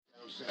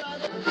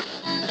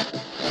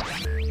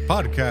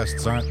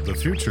Podcasts aren't the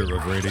future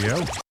of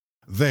radio.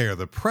 They're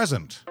the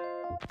present.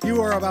 You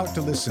are about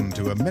to listen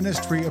to a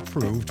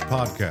ministry-approved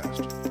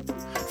podcast.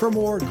 For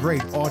more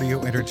great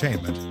audio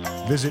entertainment,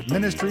 visit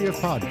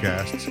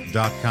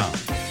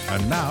ministryofpodcasts.com.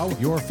 And now,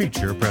 your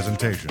feature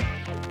presentation.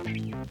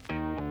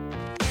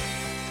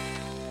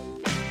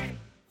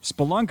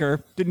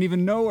 Spelunker didn't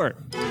even know her.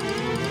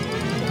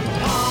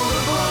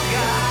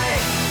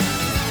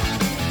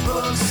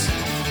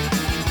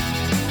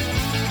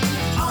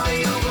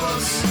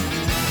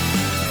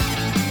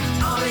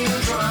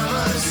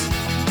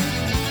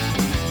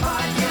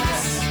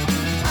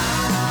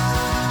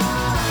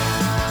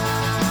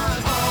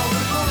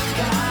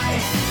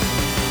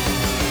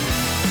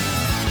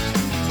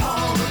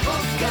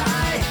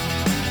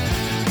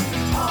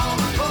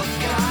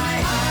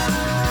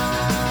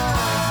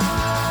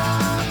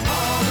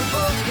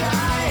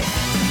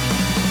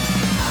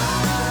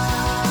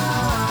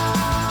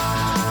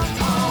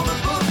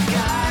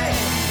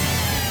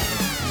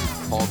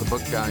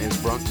 Book Guy is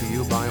brought to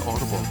you by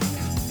Audible.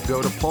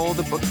 Go to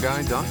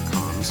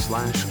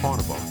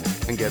paulthebookguy.com/audible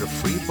and get a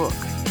free book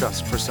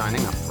just for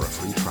signing up for a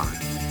free trial.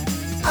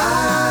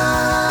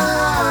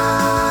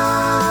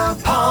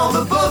 Paul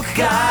the Book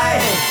Guy.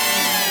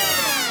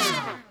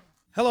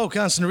 Hello,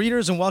 constant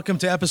readers, and welcome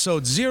to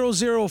episode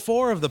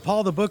 004 of the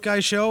Paul the Book Guy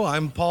Show.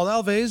 I'm Paul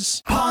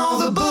Alves. Paul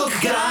the Book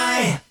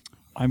Guy.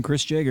 I'm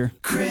Chris Jager.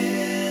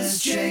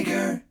 Chris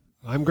Jager.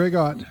 I'm Greg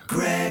Ott.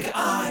 Greg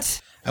Ott.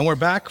 And we're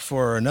back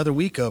for another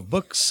week of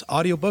books,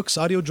 audio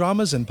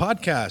dramas, and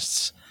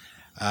podcasts.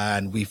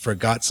 And we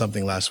forgot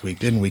something last week,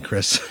 didn't we,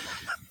 Chris?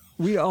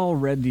 We all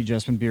read The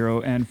Adjustment Bureau,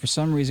 and for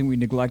some reason we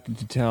neglected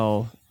to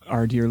tell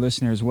our dear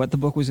listeners what the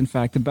book was in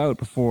fact about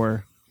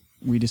before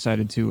we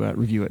decided to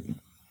review it.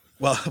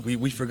 Well,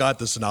 we forgot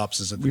the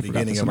synopsis at the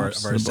beginning of our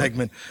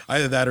segment.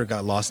 Either that or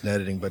got lost in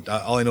editing. But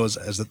all I know is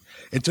that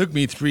it took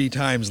me 3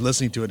 times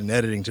listening to it in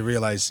editing to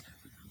realize,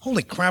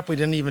 holy crap, we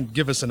didn't even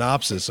give a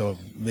synopsis, so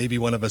maybe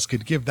one of us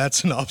could give that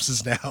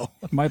synopsis now.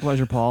 My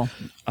pleasure, Paul.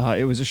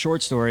 It was a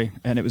short story,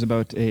 and it was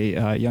about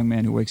a young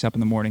man who wakes up in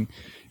the morning,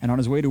 and on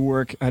his way to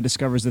work,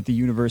 discovers that the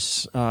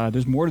universe,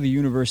 there's more to the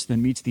universe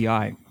than meets the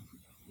eye.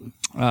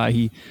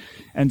 He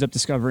ends up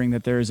discovering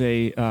that there's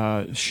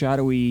a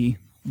shadowy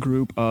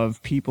group of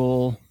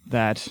people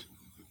that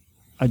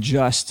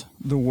adjust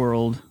the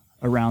world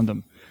around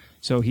them.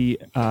 So he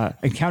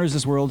encounters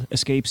this world,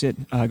 escapes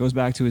it, goes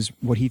back to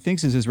what he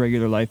thinks is his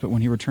regular life, but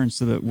when he returns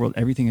to the world,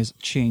 everything has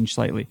changed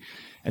slightly.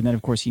 And then,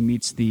 of course, he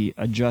meets the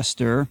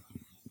adjuster,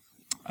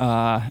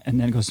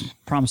 and then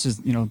promises,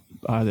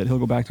 that he'll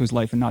go back to his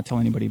life and not tell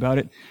anybody about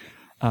it.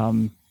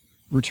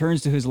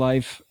 Returns to his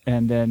life,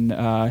 and then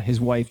his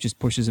wife just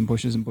pushes and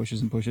pushes and pushes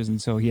and pushes, and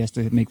so he has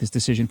to make this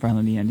decision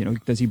finally in the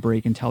end. Does he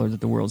break and tell her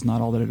that the world's not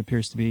all that it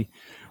appears to be,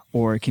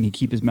 or can he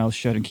keep his mouth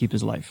shut and keep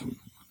his life?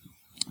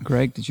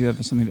 Greg, did you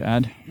have something to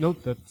add?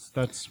 Nope,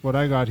 that's what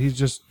I got. He's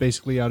just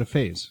basically out of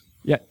phase.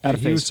 Yeah, out of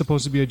phase. He was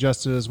supposed to be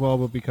adjusted as well,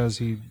 but because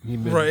he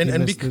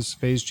missed his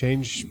phase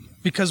change.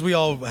 Because we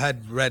all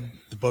had read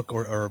the book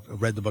or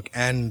read the book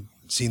and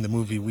seen the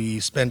movie,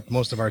 we spent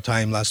most of our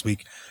time last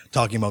week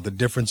talking about the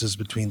differences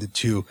between the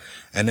two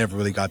and never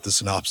really got the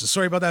synopsis.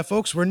 Sorry about that,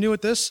 folks. We're new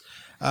at this.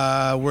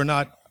 We're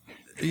not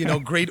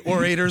great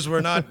orators. We're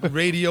not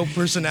radio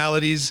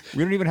personalities.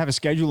 We don't even have a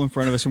schedule in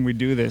front of us when we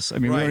do this. I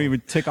mean, We don't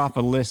even tick off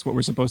a list what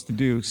we're supposed to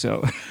do.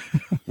 So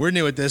we're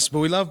new at this, but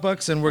we love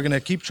books, and we're going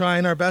to keep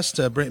trying our best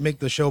to make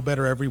the show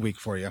better every week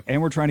for you.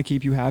 And we're trying to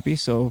keep you happy,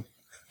 so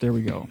there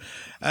we go.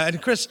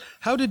 And Chris,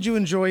 how did you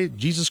enjoy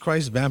Jesus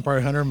Christ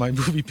Vampire Hunter, my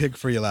movie pick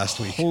for you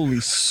last week? Holy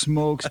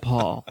smokes,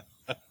 Paul.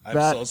 I'm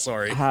so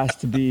sorry. That has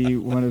to be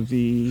one of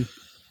the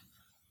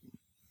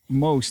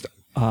most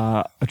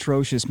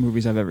atrocious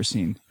movies I've ever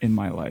seen in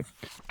my life.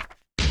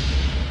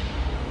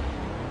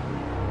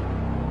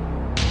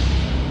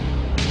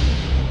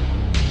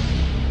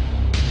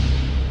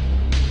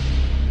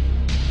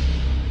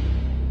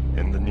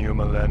 In the new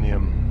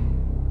millennium,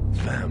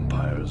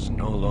 vampires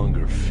no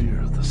longer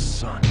fear the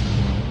sun.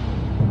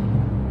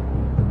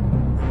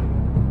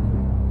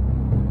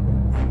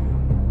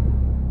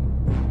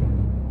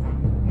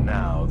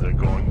 Now they're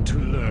going to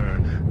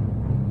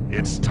learn.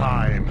 It's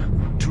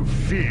time to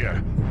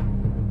fear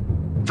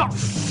the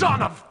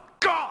Son of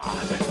God!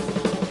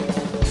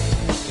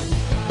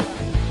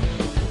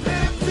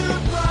 Live to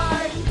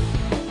fight,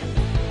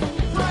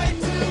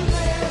 fight to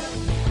live.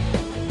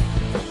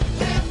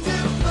 Live to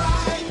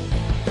fight,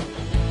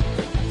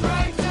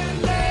 fight to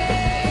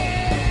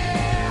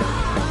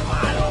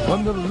live.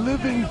 When the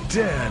living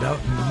dead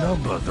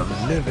outnumber the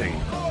living,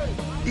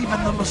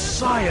 even the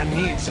Messiah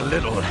needs a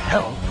little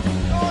help.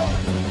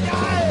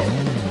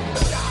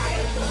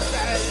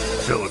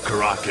 Phil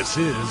Caracas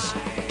is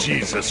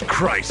Jesus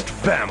Christ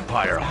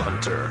Vampire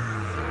Hunter.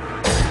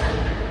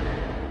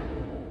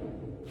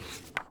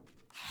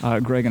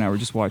 Greg and I were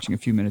just watching a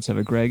few minutes of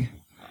it. Greg?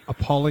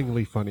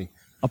 Appallingly funny.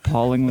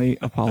 Appallingly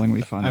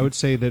funny. I would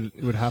say that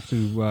it would have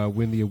to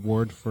win the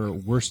award for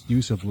worst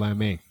use of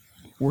Lamé.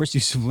 worst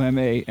use of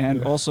lame,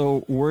 and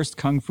also worst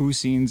kung fu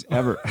scenes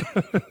ever.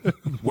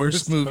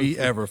 Worst movie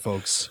ever,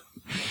 folks.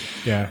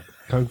 Yeah,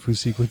 kung fu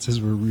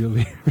sequences were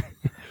really...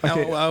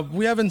 Okay. Now,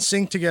 we haven't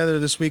synced together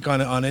this week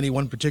on any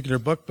one particular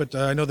book, but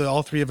I know that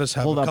all three of us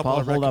have Hold a up, couple Paul.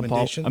 of Hold up, Paul.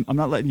 recommendations. I'm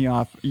not letting you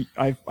off.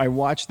 I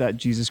watched that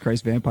Jesus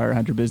Christ Vampire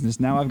Hunter business.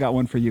 Now I've got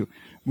one for you.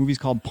 Movie's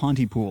called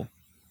Pontypool.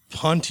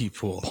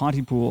 Pontypool.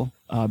 Pontypool.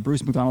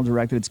 Bruce McDonald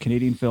directed. It's a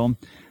Canadian film.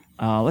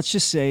 Let's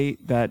just say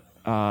that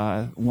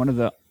one of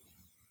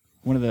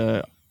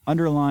the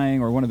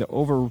underlying or one of the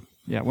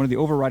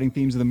overriding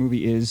themes of the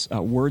movie is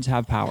words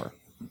have power.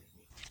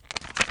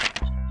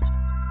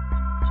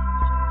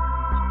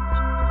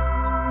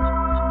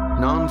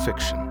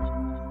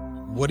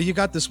 Nonfiction. What do you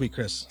got this week,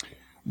 Chris?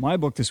 My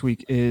book this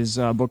week is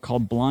a book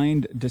called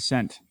Blind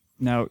Descent.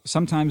 Now,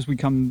 sometimes we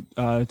come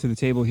to the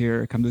table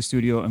here, come to the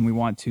studio, and we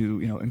want to,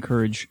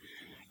 encourage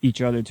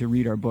each other to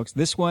read our books.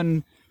 This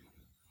one,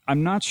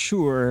 I'm not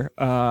sure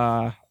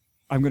I'm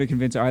going to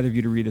convince either of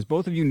you to read this.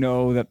 Both of you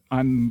know that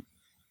I'm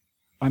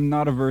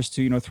not averse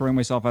to, throwing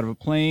myself out of a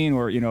plane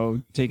or,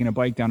 taking a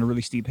bike down a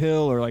really steep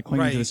hill or like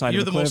clinging to the side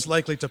You're of a the cliff. most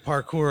likely to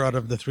parkour out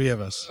of the three of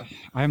us.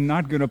 I'm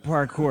not going to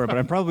parkour, but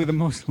I'm probably the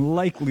most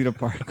likely to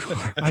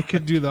parkour. I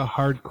could do the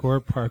hardcore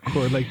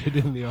parkour like they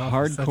did in the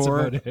office. That's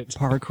Hardcore about it.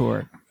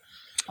 parkour.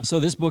 So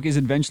this book is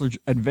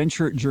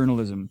adventure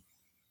journalism.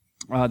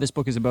 This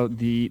book is about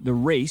the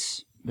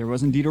race. There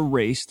was indeed a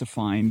race to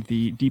find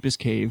the deepest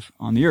cave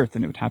on the earth,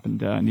 and it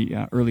happened in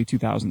the early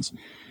 2000s.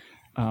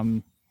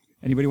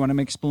 Anybody want to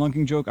make a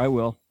spelunking joke? I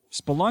will.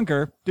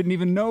 Spelunker didn't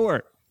even know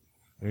her.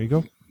 There you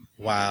go.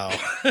 Wow.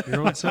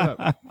 Your own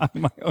setup.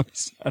 My own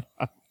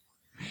setup.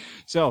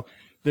 So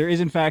there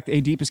is, in fact, a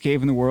deepest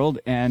cave in the world,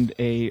 and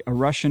a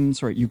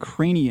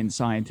Ukrainian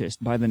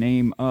scientist by the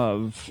name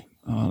of,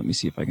 let me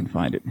see if I can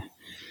find it,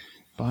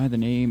 by the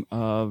name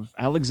of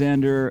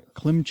Alexander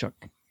Klimchuk.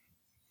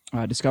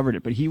 Discovered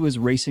it, but he was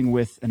racing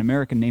with an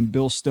American named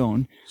Bill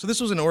Stone. So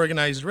this was an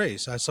organized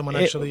race. Someone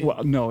actually...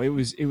 No, it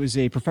was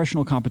a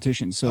professional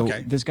competition. So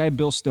Okay. This guy,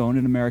 Bill Stone,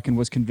 an American,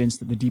 was convinced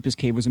that the deepest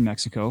cave was in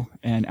Mexico,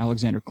 and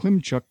Alexander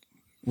Klimchuk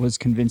was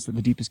convinced that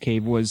the deepest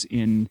cave was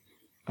in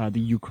the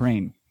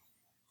Ukraine.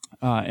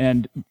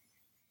 And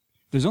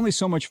there's only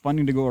so much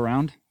funding to go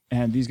around,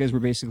 and these guys were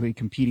basically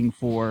competing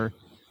for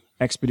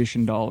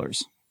expedition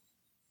dollars.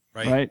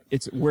 Right?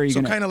 It's where you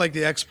So gonna, kind of like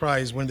the X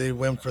Prize when they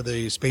went for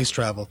the space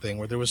travel thing,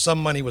 where there was some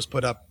money was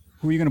put up.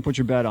 who are you going to put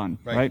your bet on,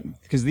 right?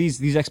 Because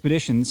these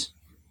expeditions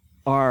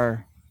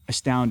are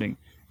astounding.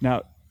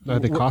 Now, Are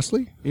they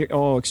costly?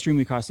 Oh,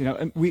 extremely costly.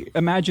 Now, we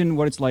imagine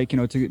what it's like,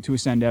 to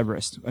ascend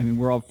Everest. I mean,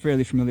 we're all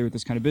fairly familiar with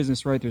this kind of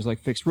business, right? There's like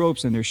fixed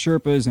ropes, and there's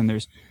Sherpas, and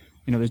there's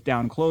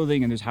down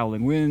clothing, and there's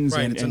howling winds,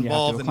 Right, and, it's and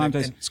involved you have to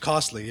and it's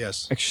costly,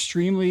 yes.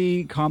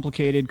 extremely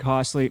complicated,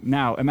 costly.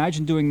 Now,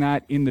 imagine doing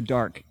that in the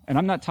dark, and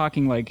I'm not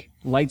talking like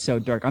lights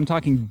out dark. I'm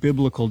talking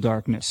biblical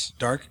darkness.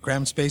 Dark,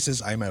 crammed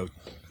spaces, I'm out.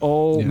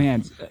 Oh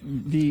man,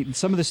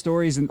 some of the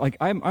stories, and like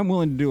I'm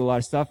willing to do a lot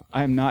of stuff.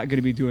 I'm not going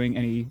to be doing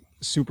any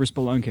super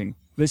spelunking.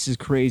 This is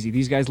crazy.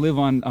 These guys live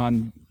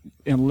on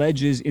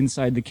ledges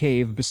inside the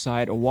cave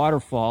beside a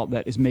waterfall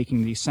that is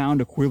making the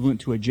sound equivalent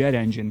to a jet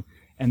engine,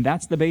 and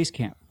that's the base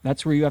camp.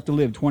 That's where you have to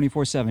live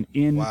 24/7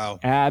 in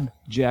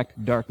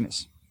abject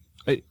darkness.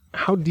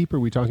 How deep are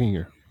we talking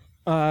here?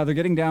 They're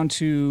getting down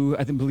to,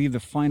 I believe the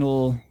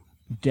final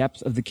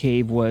depth of the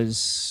cave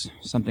was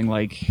something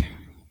like, it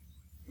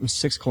was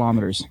 6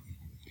 kilometers.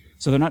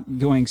 So they're not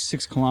going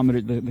 6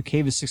 kilometers. The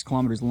cave is 6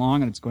 kilometers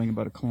long, and it's going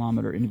about 1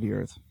 kilometer into the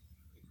earth.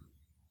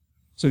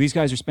 So these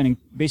guys are spending,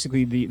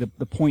 basically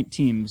the point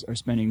teams are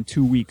spending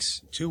 2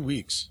 weeks. 2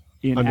 weeks.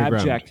 In underground.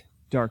 abject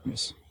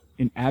darkness.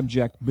 In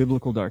abject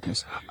biblical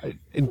darkness.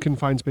 In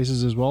confined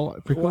spaces as well,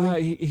 frequently?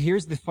 Well,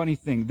 here's the funny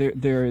thing.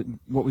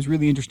 What was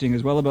really interesting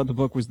as well about the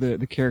book was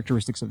the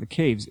characteristics of the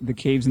caves. The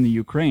caves in the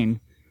Ukraine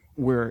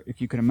were,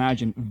 if you can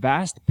imagine,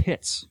 vast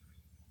pits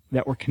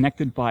that were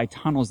connected by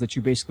tunnels that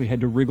you basically had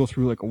to wriggle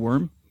through like a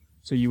worm.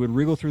 So you would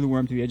wriggle through the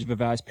worm to the edge of a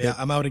vast pit. Yeah,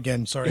 I'm out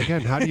again. Sorry.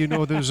 Again, how do you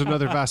know there's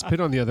another vast pit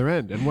on the other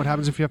end? And what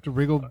happens if you have to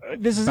wriggle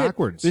This is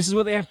backwards? This is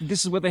what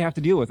they have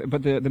to deal with.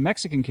 But the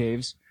Mexican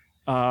caves,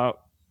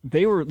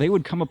 they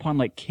would come upon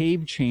like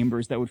cave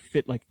chambers that would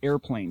fit like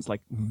airplanes,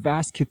 like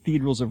vast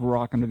cathedrals of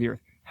rock under the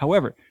earth.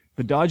 However,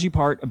 the dodgy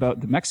part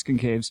about the Mexican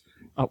caves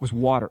was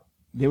water.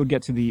 They would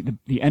get to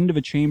the end of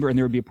a chamber, and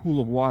there would be a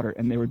pool of water,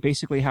 and they would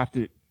basically have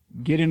to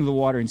get into the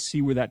water and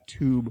see where that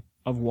tube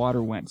of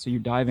water went. So you're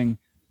diving.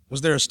 Was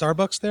there a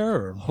Starbucks there?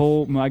 Or?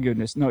 Oh my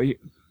goodness! No,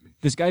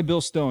 this guy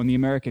Bill Stone, the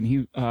American,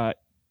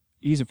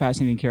 he's a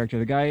fascinating character.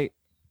 The guy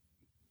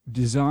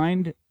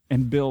designed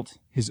and built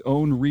his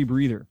own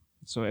rebreather.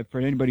 So for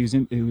anybody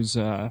who's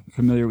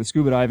familiar with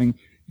scuba diving,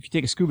 if you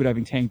take a scuba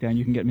diving tank down,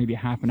 you can get maybe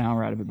half an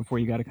hour out of it before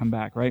you got to come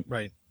back, right?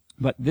 Right.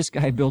 But this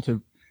guy built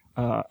a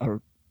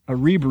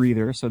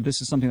rebreather, so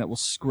this is something that will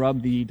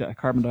scrub the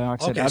carbon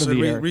dioxide out of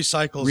the air.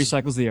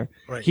 Recycles the air.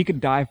 Right. He could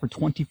dive for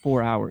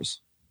 24 hours.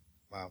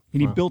 Wow.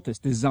 And he built this,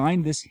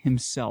 designed this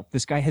himself.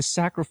 This guy has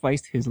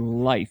sacrificed his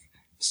life,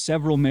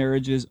 several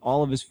marriages,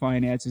 all of his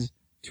finances,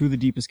 to the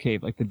deepest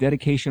cave. Like the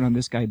dedication on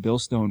this guy, Bill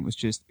Stone, was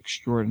just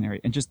extraordinary.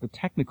 And just the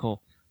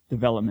technical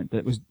development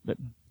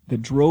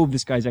that drove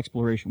this guy's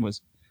exploration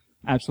was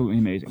absolutely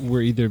amazing.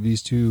 Were either of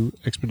these two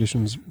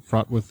expeditions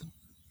fraught with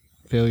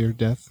failure,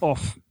 death? Oh,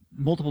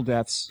 multiple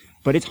deaths.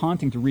 But it's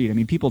haunting to read. I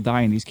mean, people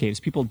die in these caves.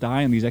 People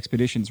die on these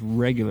expeditions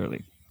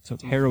regularly. So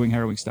it's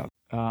harrowing stuff.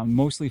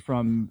 Mostly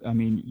from, I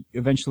mean,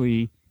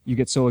 eventually you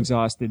get so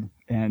exhausted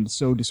and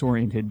so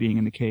disoriented being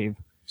in the cave.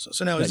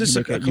 So now, is this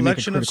a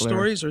collection of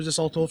stories, or is this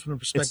all told from the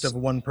perspective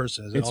of one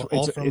person? Is it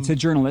it's a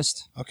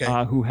journalist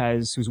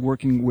who's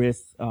working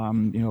with,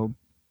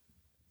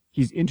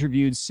 he's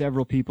interviewed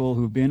several people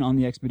who've been on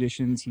the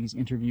expeditions. He's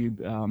interviewed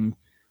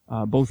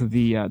both of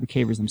the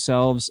cavers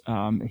themselves.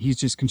 He's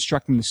just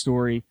constructing the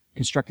story,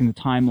 constructing the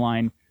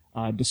timeline,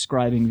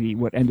 describing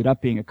what ended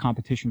up being a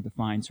competition to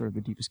find sort of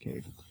the deepest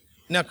cave.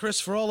 Now, Chris,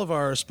 for all of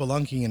our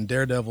spelunking and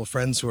daredevil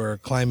friends who are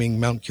climbing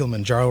Mount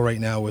Kilimanjaro right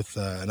now with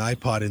an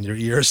iPod in their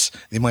ears,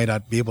 they might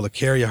not be able to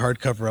carry a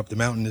hardcover up the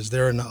mountain. Is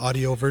there an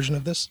audio version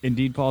of this?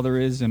 Indeed, Paul, there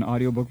is an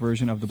audiobook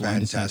version of The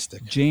Blind Fantastic.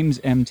 Descent. James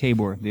M.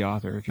 Tabor, the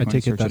author. If you I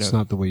take it that's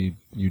not the way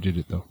you did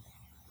it, though.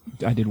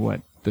 I did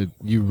what?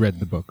 You read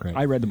the book, right?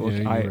 I read the book.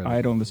 Yeah,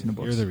 I don't listen to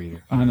books. You're the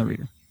reader. I'm the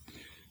reader.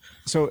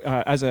 So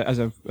as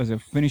a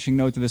finishing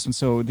note to this one,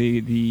 so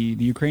the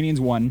Ukrainians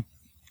won.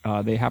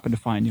 They happened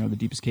to find the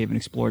deepest cave and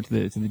explore it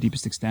to the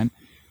deepest extent.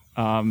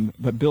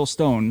 But Bill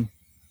Stone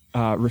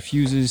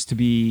refuses to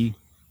be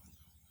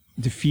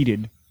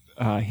defeated.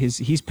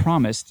 He's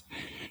promised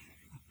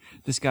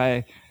this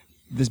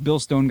Bill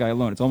Stone guy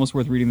alone. It's almost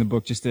worth reading the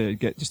book just to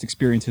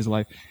experience his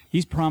life.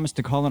 He's promised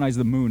to colonize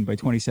the moon by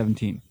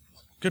 2017.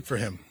 Good for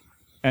him.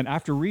 And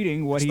after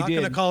reading what he did, it's not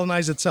going to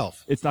colonize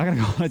itself. It's not going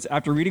to colonize.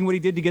 After reading what he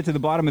did to get to the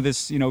bottom of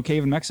this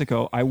cave in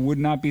Mexico, I would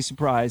not be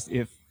surprised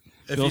if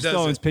Bill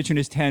Stone's pitching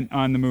his tent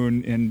on the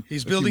moon.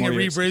 He's building a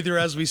rebreather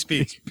as we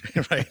speak.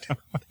 Right.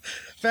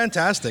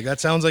 Fantastic.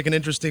 That sounds like an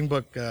interesting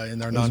book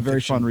in our nonfiction. It's a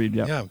very fun read,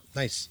 yeah. Yeah,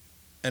 nice.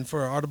 And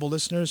for our Audible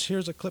listeners,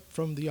 here's a clip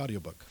from the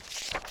audiobook.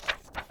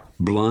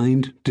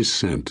 Blind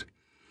Descent,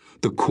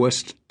 The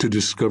Quest to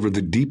Discover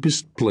the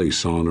Deepest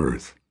Place on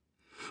Earth,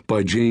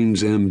 by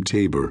James M.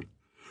 Tabor.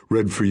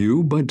 Read for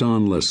you by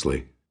Don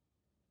Leslie.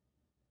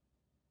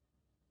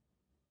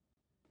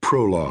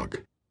 Prologue.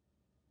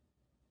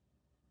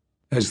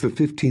 As the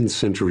 15th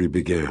century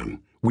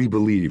began, we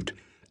believed,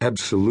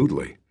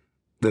 absolutely,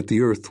 that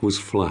the earth was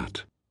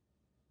flat.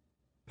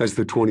 As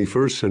the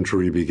 21st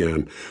century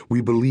began,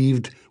 we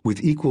believed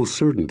with equal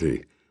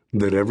certainty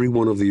that every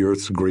one of the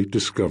earth's great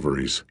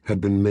discoveries had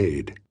been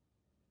made.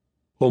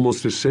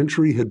 Almost a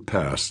century had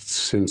passed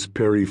since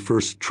Peary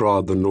first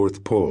trod the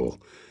North Pole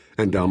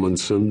and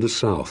Amundsen the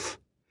South.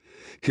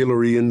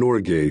 Hillary and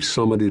Norgay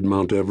summited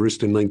Mount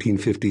Everest in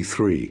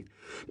 1953.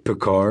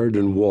 Picard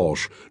and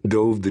Walsh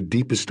dove the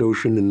deepest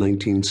ocean in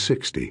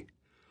 1960.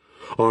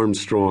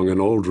 Armstrong and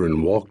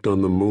Aldrin walked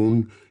on the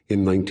moon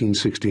in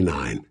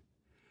 1969.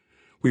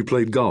 We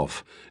played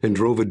golf and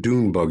drove a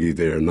dune buggy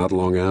there not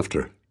long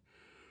after.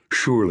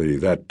 Surely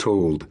that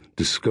tolled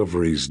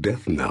Discovery's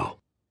death knell.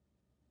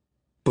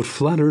 But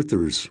flat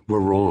earthers were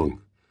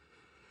wrong,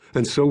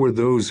 and so were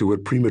those who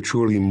had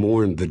prematurely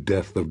mourned the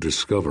death of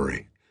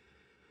Discovery.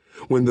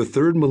 When the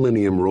third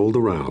millennium rolled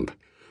around,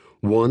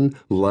 one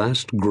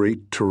last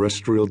great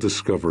terrestrial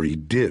discovery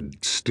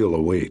did still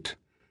await: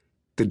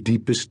 the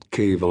deepest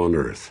cave on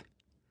Earth,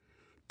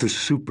 the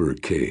Super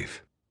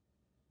Cave.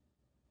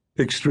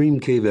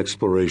 Extreme cave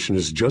exploration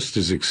is just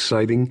as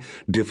exciting,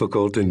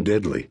 difficult, and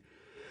deadly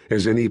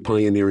as any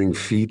pioneering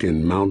feat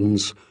in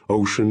mountains,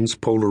 oceans,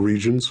 polar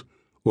regions,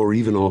 or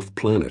even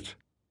off-planet.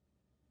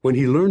 When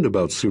he learned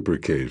about super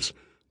caves,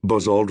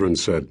 Buzz Aldrin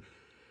said,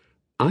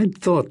 "I'd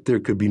thought there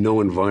could be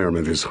no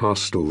environment as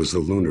hostile as the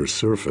lunar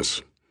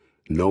surface.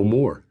 No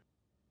more."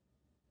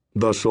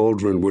 Thus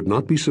Aldrin would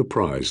not be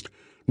surprised,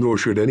 nor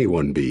should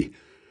anyone be,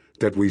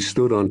 that we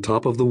stood on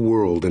top of the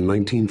world in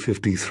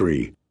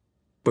 1953,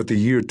 but the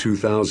year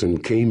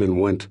 2000 came and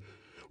went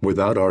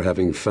without our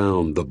having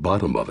found the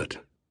bottom of it.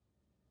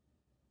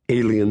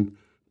 Alien,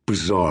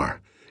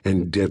 bizarre,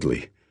 and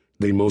deadly,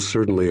 they most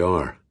certainly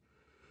are.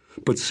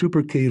 But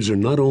super caves are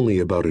not only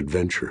about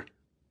adventure.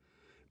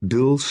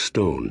 Bill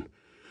Stone,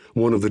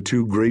 one of the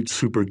two great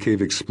super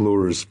cave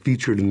explorers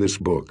featured in this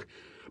book,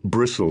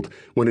 bristled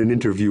when an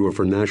interviewer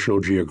for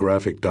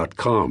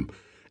NationalGeographic.com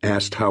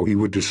asked how he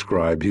would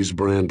describe his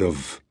brand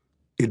of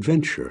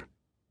adventure.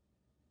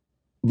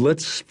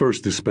 "Let's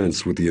first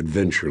dispense with the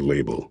adventure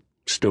label,"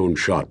 Stone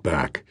shot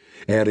back,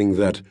 adding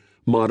that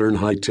modern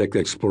high-tech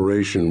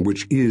exploration,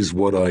 which is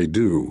what I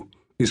do,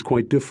 is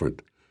quite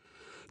different.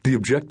 The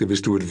objective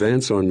is to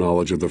advance our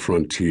knowledge of the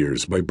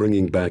frontiers by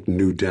bringing back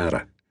new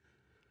data.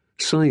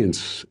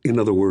 Science, in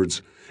other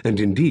words, and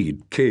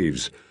indeed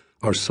caves,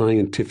 are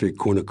scientific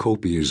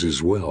cornucopias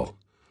as well,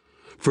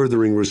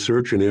 furthering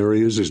research in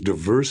areas as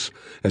diverse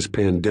as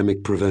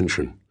pandemic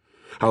prevention,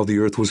 how the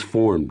Earth was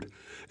formed,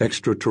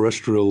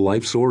 extraterrestrial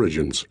life's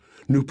origins,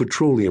 new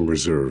petroleum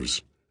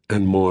reserves,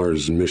 and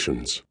Mars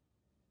missions.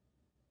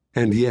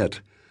 And yet,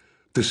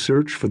 the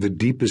search for the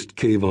deepest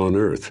cave on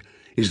Earth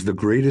is the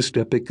greatest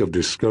epic of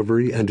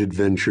discovery and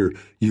adventure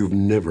you've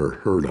never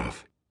heard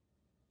of.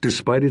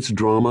 Despite its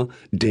drama,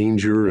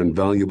 danger, and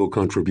valuable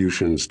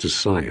contributions to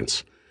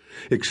science,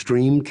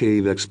 extreme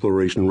cave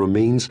exploration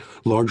remains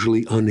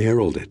largely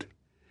unheralded.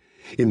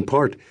 In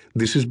part,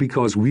 this is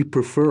because we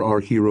prefer our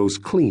heroes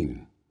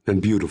clean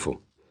and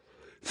beautiful.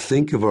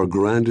 Think of our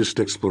grandest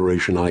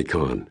exploration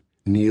icon,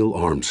 Neil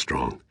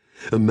Armstrong,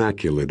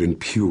 immaculate and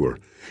pure,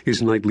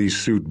 his nightly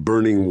suit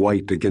burning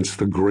white against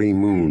the gray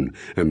moon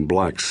and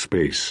black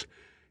space.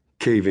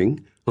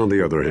 Caving, on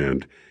the other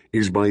hand,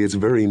 is by its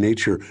very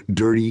nature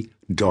dirty,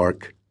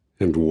 dark,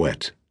 and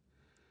wet.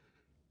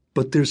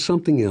 But there's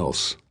something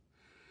else.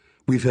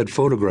 We've had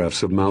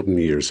photographs of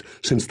mountaineers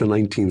since the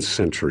 19th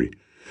century,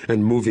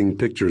 and moving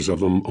pictures of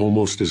them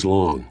almost as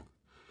long.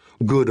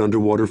 Good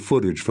underwater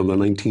footage from the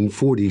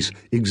 1940s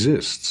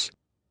exists.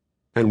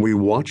 And we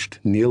watched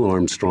Neil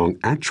Armstrong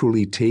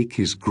actually take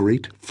his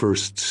great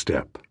first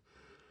step.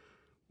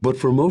 But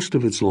for most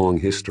of its long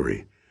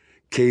history,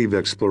 cave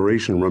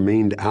exploration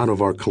remained out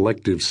of our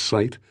collective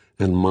sight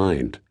and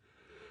mind.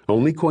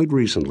 Only quite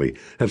recently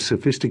have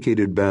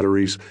sophisticated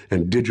batteries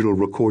and digital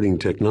recording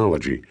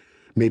technology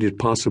made it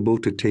possible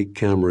to take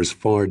cameras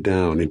far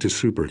down into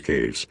super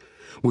caves,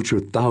 which are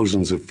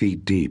thousands of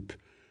feet deep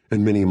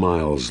and many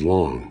miles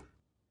long.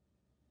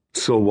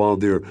 So while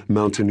their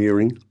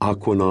mountaineering,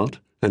 aquanaut,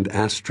 and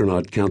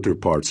astronaut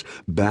counterparts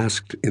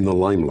basked in the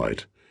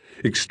limelight,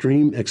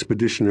 extreme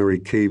expeditionary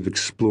cave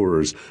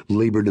explorers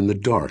labored in the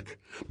dark,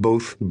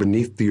 both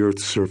beneath the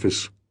Earth's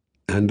surface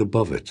and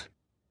above it.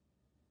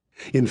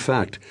 In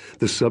fact,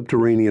 the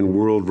subterranean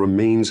world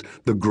remains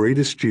the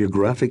greatest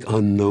geographic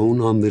unknown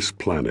on this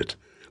planet,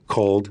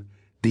 called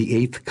the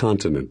eighth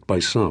continent by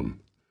some.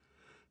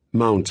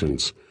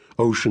 Mountains,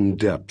 ocean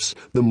depths,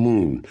 the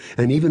moon,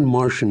 and even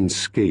Martian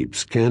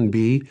scapes can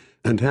be,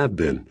 and have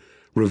been,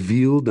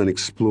 revealed and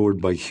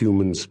explored by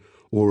humans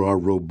or our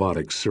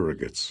robotic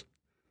surrogates.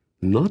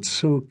 Not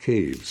so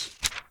caves.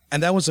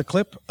 And that was a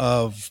clip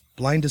of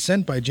Blind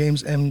Descent by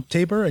James M.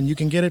 Tabor, and you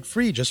can get it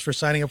free just for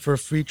signing up for a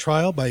free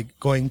trial by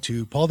going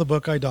to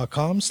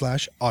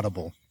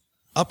paulthebookguy.com/audible.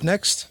 Up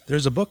next,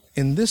 there's a book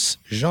in this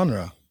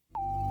genre.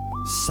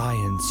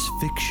 Science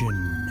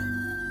fiction.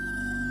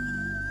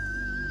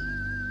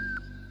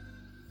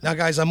 Now,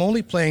 guys, I'm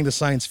only playing the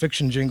science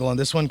fiction jingle on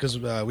this one because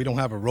we don't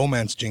have a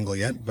romance jingle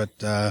yet.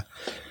 But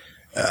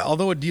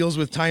although it deals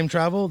with time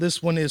travel,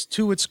 this one is,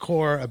 to its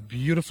core, a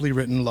beautifully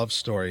written love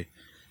story.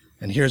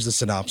 And here's the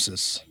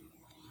synopsis.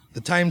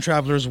 The Time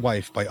Traveler's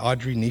Wife by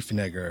Audrey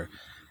Niefenegger.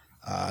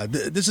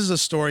 This is a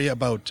story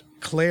about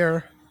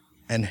Claire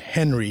and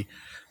Henry.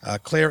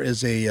 Claire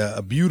is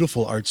a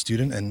beautiful art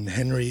student, and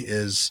Henry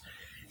is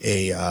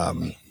he's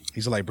a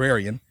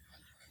librarian.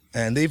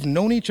 And they've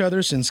known each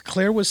other since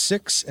Claire was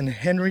 6 and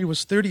Henry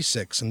was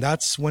 36, and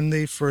that's when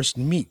they first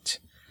meet.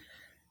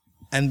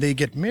 And they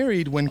get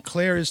married when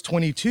Claire is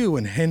 22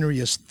 and Henry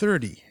is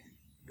 30.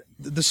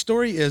 The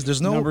story is there's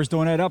no... Numbers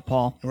don't add up,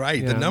 Paul.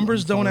 Right, the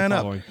numbers don't add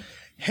up.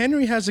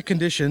 Henry has a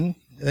condition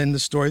in the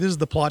story. This is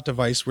the plot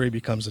device where he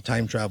becomes a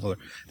time traveler.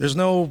 There's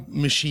no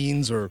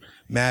machines or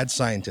mad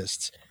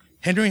scientists.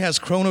 Henry has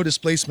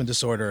chronodisplacement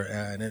disorder,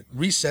 and it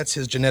resets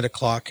his genetic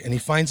clock, and he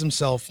finds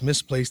himself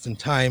misplaced in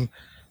time,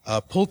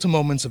 pulled to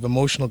moments of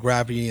emotional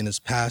gravity in his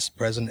past,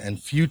 present,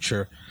 and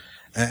future.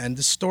 And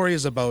the story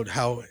is about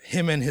how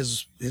him and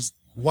his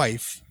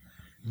wife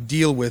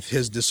deal with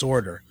his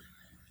disorder.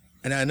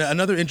 And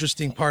another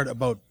interesting part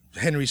about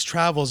Henry's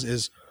travels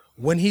is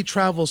when he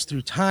travels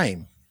through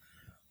time,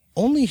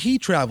 only he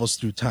travels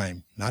through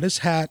time, not his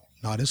hat,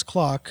 not his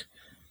clock,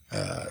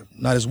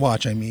 not his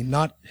watch,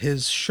 not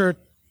his shirt,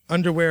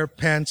 underwear,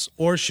 pants,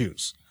 or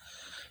shoes.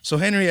 So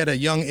Henry at a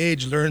young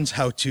age learns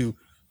how to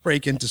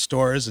break into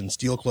stores and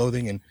steal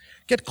clothing and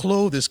get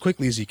clothed as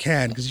quickly as he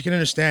can, because you can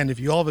understand if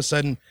you all of a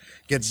sudden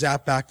get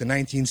zapped back to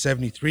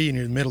 1973 and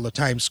you're in the middle of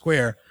Times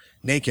Square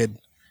naked,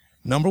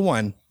 number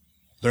one,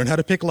 learn how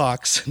to pick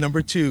locks.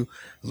 Number two,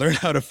 learn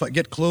how to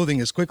get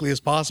clothing as quickly as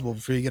possible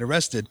before you get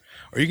arrested,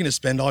 or you're going to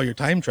spend all your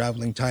time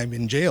traveling time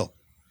in jail.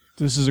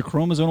 This is a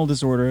chromosomal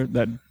disorder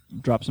that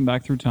drops him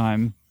back through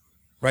time.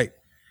 Right.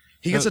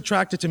 He gets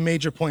attracted to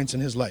major points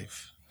in his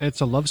life. It's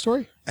a love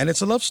story? And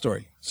it's a love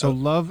story. So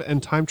love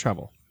and time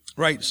travel.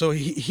 Right. So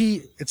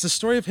it's a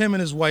story of him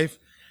and his wife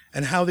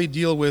and how they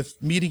deal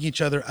with meeting each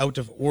other out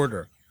of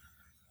order.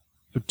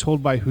 But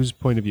told by whose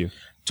point of view?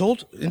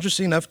 Told,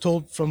 interesting enough,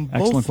 told from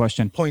both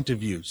point of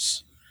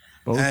views.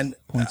 Both and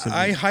points of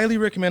I view. highly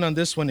recommend on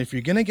this one, if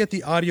you're going to get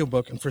the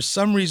audiobook, and for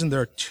some reason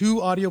there are 2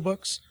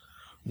 audiobooks.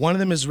 One of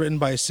them is written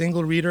by a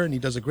single reader, and he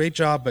does a great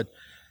job, but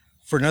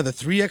for another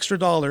 $3 extra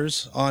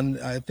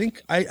on, I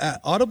think,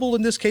 Audible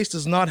in this case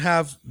does not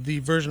have the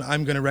version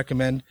I'm going to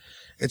recommend.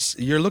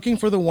 You're looking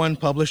for the one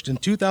published in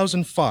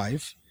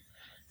 2005.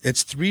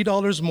 It's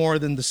 $3 more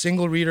than the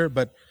single reader,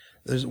 but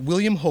there's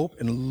William Hope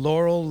and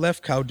Laurel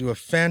Lefkow do a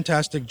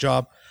fantastic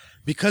job,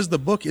 because the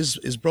book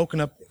is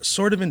broken up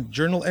sort of in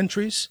journal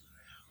entries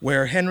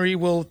where Henry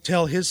will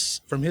tell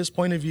from his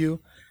point of view,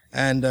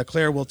 And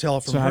Claire will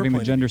tell from so her having the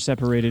point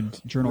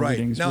gender-separated journal Right.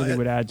 readings Now, really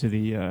would add to the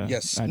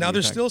yes. add to Now the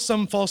there's effect. still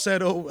some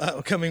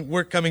falsetto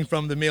coming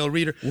from the male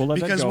reader We'll let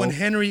that because go. when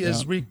Henry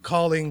is Yeah.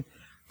 recalling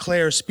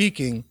Claire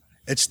speaking,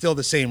 it's still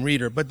the same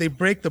reader. But they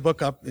break the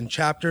book up in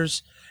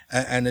chapters,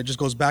 and it just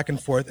goes back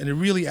and forth, and it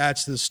really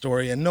adds to the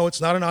story. And no, it's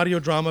not an audio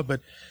drama,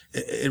 but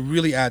it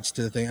really adds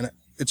to the thing, and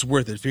it's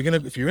worth it.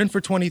 If you're in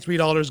for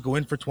 $23, go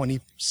in for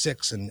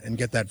 $26 and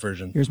get that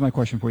version. Here's my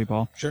question for you,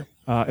 Paul. Sure.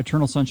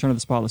 Eternal Sunshine of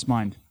the Spotless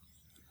Mind,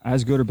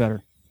 as good or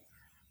better?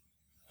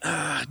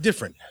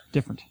 Different.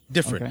 Different.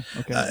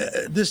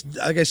 Okay. This,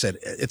 like I said,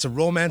 it's a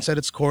romance at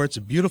its core. It's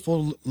a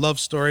beautiful love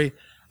story.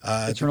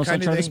 Eternal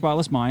Sunshine of the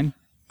Spotless Mind.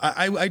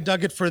 I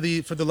dug it for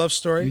the love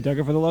story. You dug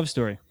it for the love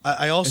story.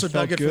 I also It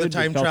felt dug it for the good,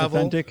 time it felt travel.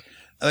 authentic.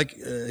 Like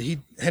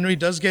Henry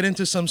does get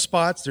into some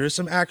spots. There is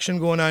some action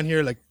going on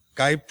here. Like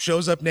guy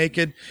shows up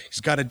naked. He's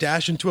got to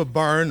dash into a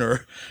barn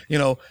or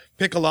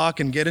pick a lock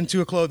and get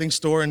into a clothing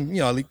store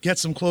and get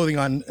some clothing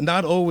on.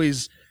 Not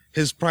always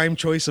his prime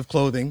choice of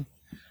clothing.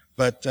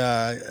 But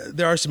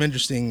there are some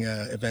interesting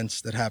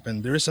events that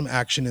happen. There is some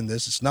action in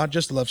this. It's not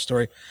just a love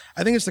story.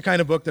 I think it's the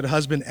kind of book that a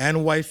husband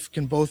and wife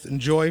can both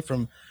enjoy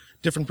from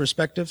different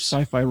perspectives.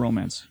 Sci-fi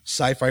romance.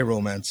 Sci-fi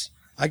romance.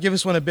 I give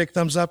this one a big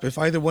thumbs up. If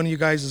either one of you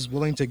guys is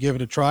willing to give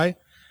it a try,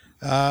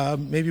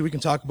 maybe we can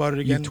talk about it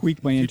again. You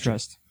tweaked my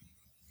interest.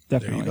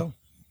 Definitely. There you go.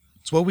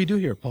 It's what we do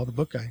here, Paul the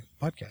Book Guy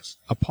podcast.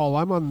 Paul,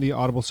 I'm on the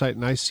Audible site,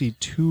 and I see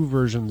two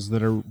versions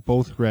that are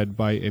both read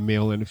by a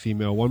male and a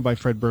female. One by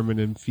Fred Berman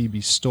and Phoebe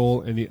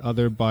Stoll, and the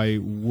other by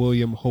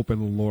William Hope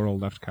and Laurel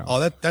Lefkow.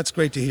 Oh, that's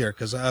great to hear,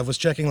 because I was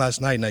checking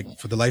last night, and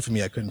for the life of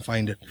me, I couldn't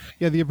find it.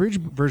 Yeah, the abridged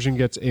version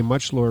gets a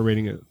much lower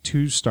rating at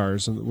 2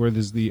 stars,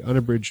 whereas the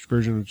unabridged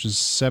version, which is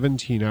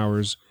 17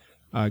 hours,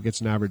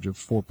 gets an average of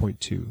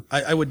 4.2.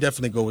 I would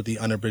definitely go with the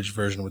unabridged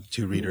version with the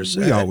 2 readers.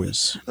 We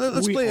always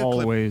Let's play a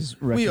clip.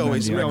 We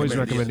always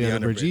recommend the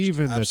unabridged.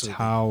 Even Absolutely. the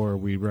Tower,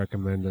 we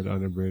recommended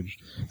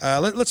unabridged.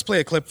 Let's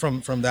play a clip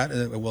from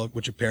that,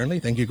 which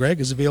apparently, thank you, Greg,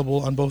 is available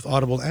on both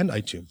Audible and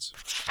iTunes.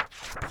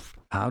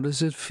 How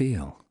does it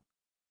feel?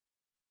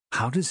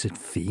 How does it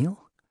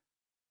feel?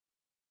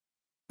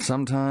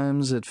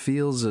 Sometimes it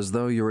feels as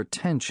though your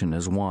attention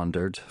has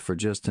wandered for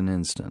just an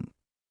instant.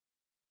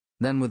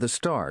 Then with a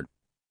start,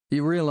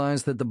 you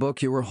realize that the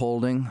book you were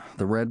holding,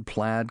 the red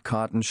plaid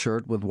cotton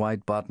shirt with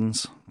white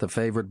buttons, the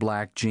favorite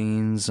black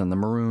jeans, and the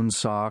maroon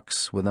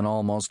socks with an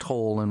almost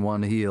hole in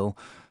one heel,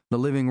 the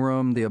living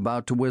room, the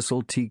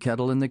about-to-whistle tea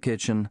kettle in the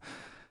kitchen,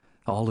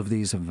 all of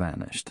these have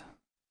vanished.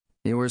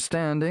 You were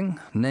standing,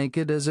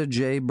 naked as a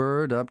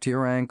jaybird up to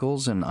your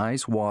ankles in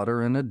ice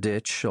water in a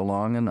ditch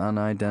along an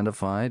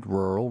unidentified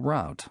rural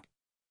route.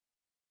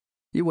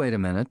 You wait a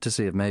minute to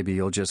see if maybe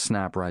you'll just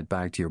snap right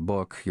back to your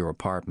book, your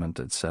apartment,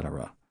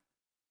 etc.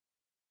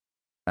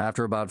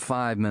 After about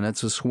 5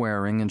 minutes of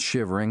swearing and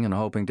shivering and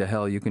hoping to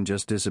hell you can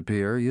just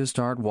disappear, you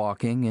start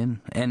walking in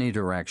any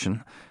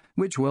direction,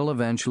 which will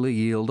eventually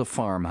yield a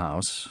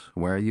farmhouse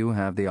where you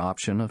have the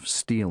option of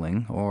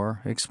stealing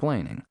or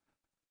explaining.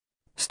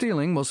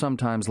 Stealing will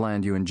sometimes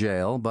land you in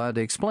jail, but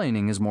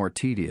explaining is more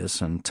tedious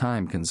and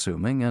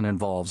time-consuming and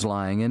involves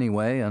lying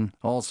anyway and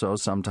also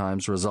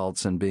sometimes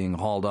results in being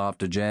hauled off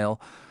to jail.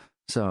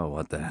 So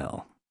what the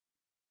hell?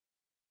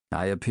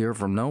 I appear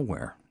from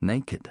nowhere,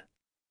 naked.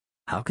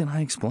 How can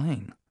I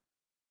explain?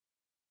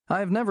 I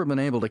have never been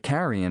able to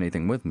carry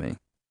anything with me.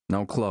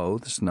 No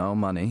clothes, no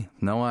money,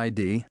 no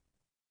ID.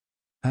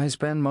 I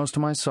spend most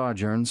of my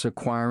sojourns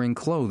acquiring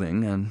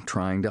clothing and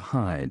trying to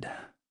hide.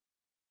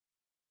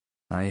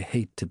 I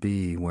hate to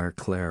be where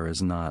Claire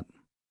is not.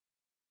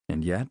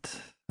 And yet,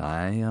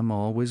 I am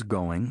always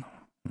going,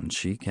 and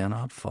she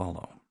cannot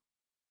follow.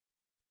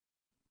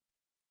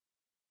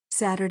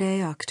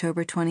 Saturday,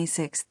 October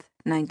 26th,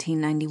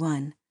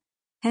 1991.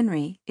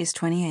 Henry is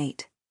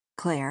 28.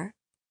 Claire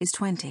is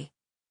 20.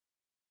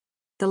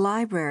 The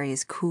library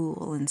is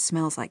cool and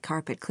smells like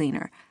carpet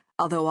cleaner,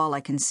 although all I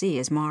can see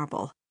is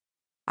marble.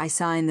 I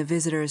sign the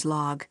visitor's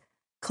log,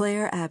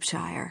 Claire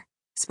Abshire,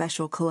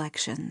 Special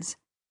Collections.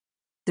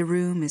 The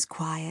room is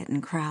quiet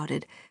and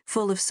crowded,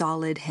 full of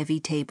solid, heavy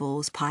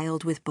tables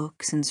piled with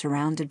books and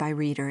surrounded by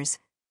readers.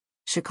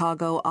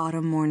 Chicago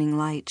autumn morning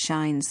light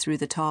shines through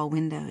the tall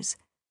windows.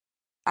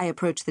 I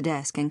approach the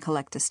desk and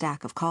collect a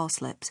stack of call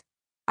slips.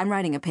 I'm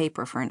writing a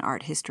paper for an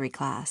art history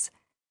class.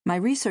 My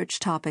research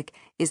topic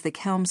is the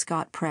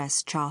Kelmscott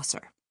Press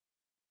Chaucer.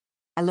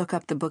 I look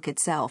up the book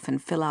itself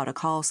and fill out a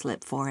call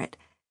slip for it.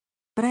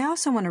 But I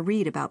also want to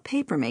read about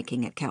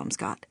papermaking at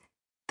Kelmscott.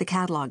 The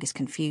catalog is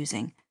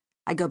confusing.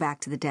 I go back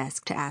to the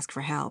desk to ask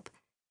for help.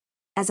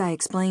 As I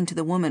explain to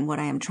the woman what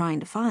I am trying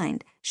to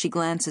find, she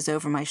glances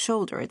over my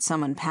shoulder at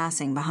someone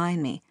passing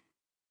behind me.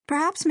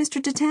 "Perhaps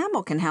Mr.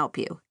 DeTamble can help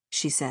you,"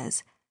 she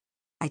says.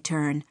 I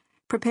turn,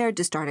 prepared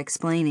to start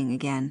explaining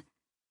again,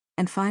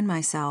 and find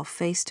myself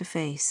face to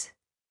face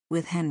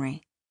with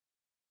Henry.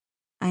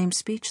 I am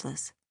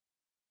speechless.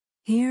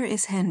 Here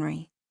is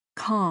Henry,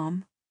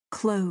 calm,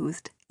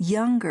 clothed,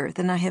 younger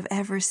than I have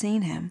ever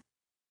seen him.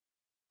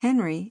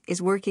 Henry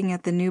is working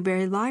at the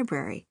Newberry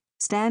Library,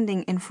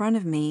 standing in front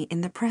of me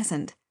in the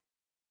present,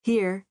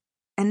 Here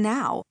and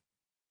now.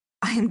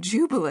 I am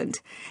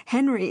jubilant.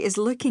 Henry is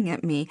looking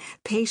at me,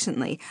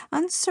 patiently,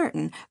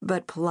 uncertain,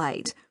 but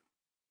polite.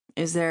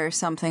 Is there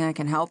something I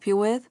can help you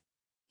with?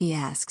 He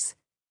asks.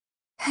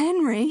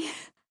 Henry!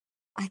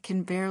 I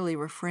can barely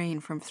refrain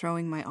from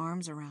throwing my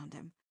arms around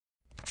him.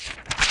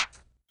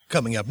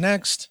 Coming up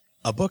next,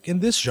 a book in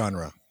this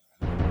genre.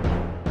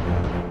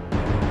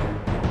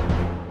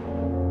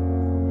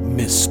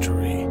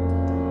 Mystery.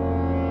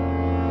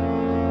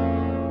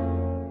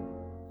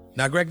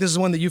 Now, Greg, this is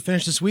one that you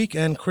finished this week,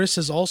 and Chris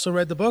has also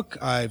read the book.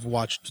 I've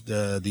watched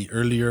the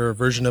earlier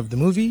version of the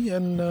movie,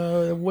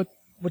 and what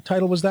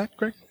title was that,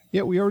 Greg?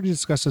 Yeah, we already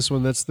discussed this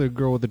one. That's The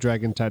Girl with the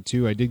Dragon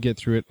Tattoo. I did get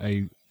through it.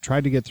 I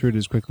tried to get through it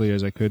as quickly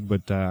as I could,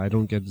 but I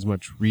don't get as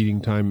much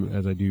reading time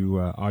as I do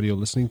audio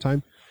listening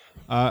time.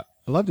 I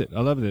loved it.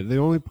 The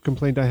only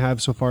complaint I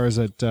have so far is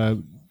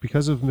that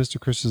because of Mr.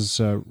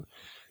 Chris's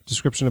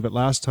description of it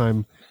last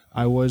time,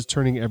 I was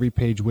turning every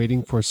page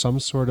waiting for some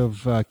sort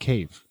of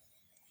cave.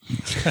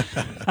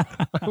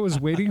 I was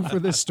waiting for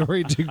this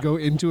story to go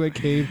into a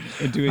cave.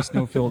 Into a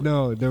snow-filled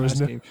No, there was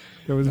no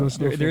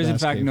snow-filled There is, in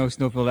ass fact, cave. no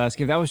snow-filled ass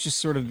cave. That was just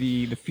sort of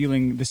the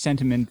feeling, the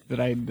sentiment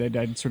that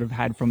I'd sort of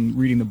had from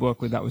reading the book.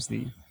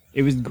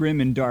 It was grim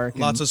and dark.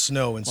 Lots of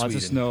snow in Sweden.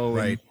 Lots of snow.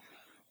 Right.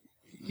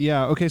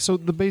 Yeah, okay, so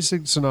the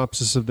basic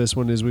synopsis of this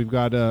one is we've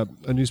got a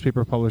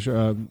newspaper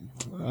publisher,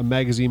 a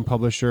magazine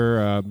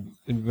publisher,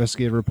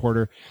 investigative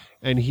reporter,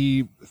 and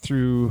he,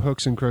 through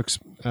hooks and crooks,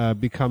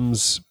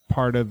 becomes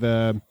part of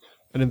an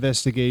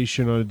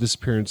investigation on a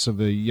disappearance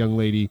of a young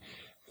lady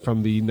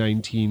from the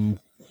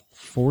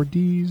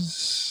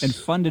 1940s. And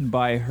funded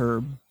by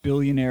her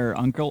billionaire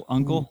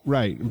uncle.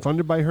 Right, and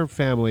funded by her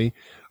family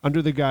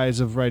under the guise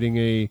of writing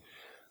an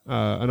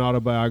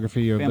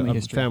autobiography of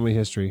family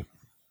history.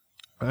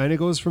 And it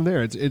goes from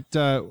there. It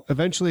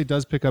eventually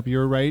does pick up.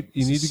 You're right.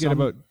 You need to get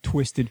about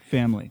twisted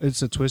family.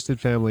 It's a twisted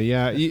family,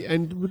 yeah.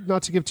 And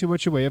not to give too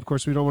much away, of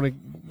course, we don't want to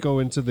go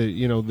into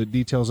the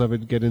details of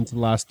it. Get into the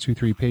last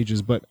 2-3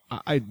 pages, but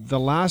the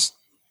last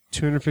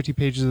 250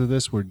 pages of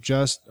this were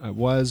I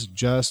was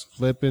just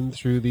flipping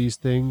through these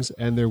things,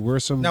 and there were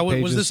some. Now,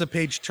 pages, was this a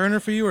page turner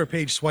for you or a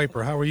page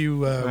swiper? How were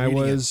you?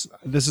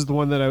 This is the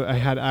one that I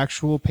had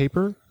actual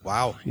paper.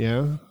 Wow.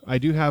 Yeah, I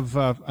do have.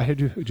 I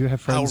do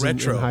have friends in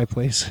high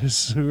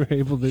places who are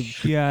able to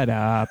shut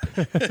up.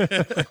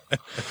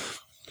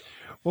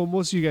 Well,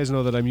 most of you guys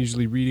know that I'm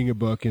usually reading a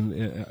book,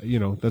 and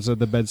that's at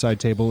the bedside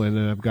table, and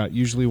then I've got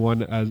usually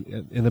one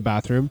in the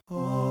bathroom.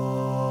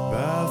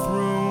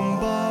 Bathroom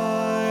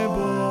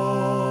Bible.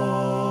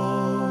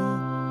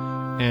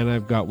 And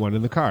I've got one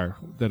in the car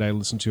that I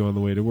listen to on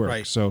the way to work.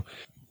 Right. So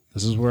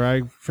this is where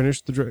I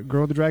finished the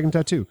Girl with the Dragon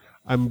Tattoo.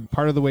 I'm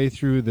part of the way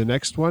through the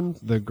next one,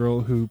 The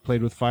Girl Who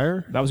Played with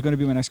Fire. That was going to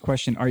be my next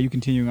question. Are you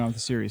continuing on with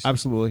the series?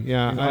 Absolutely,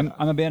 yeah.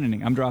 I'm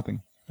abandoning. I'm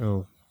dropping.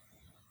 Oh.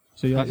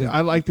 So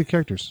I like the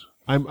characters.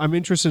 I'm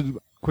interested.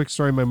 Quick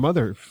story: my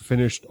mother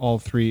finished all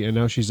 3, and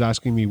now she's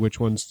asking me which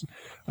ones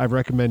I've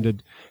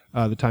recommended.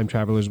 The Time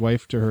Traveler's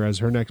Wife to her as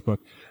her next book,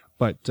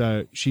 but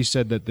she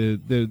said that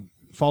the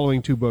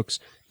following 2 books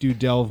do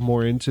delve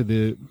more into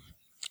the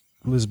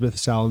Elizabeth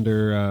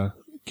Salander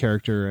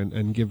character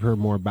and give her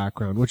more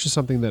background, which is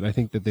something that I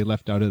think that they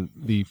left out of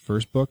the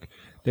first book.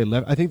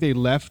 I think they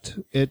left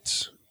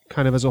it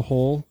kind of as a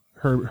whole,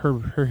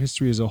 her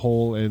history as a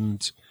whole,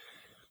 and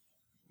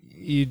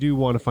you do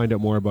want to find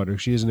out more about her.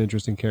 She is an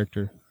interesting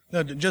character.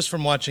 No, just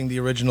from watching the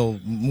original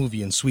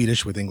movie in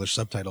Swedish with English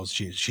subtitles,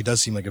 she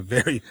does seem like a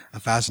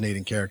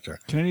fascinating character.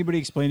 Can anybody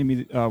explain to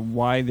me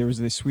why there was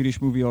a Swedish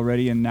movie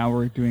already and now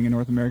we're doing a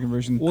North American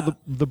version? Well,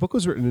 the book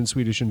was written in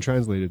Swedish and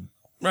translated.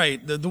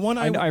 Right. The one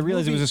I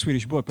realized it was a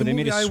Swedish book, but they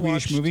made a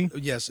Swedish movie?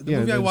 Yes. The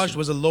movie I watched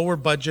was a lower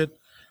budget.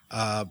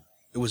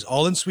 It was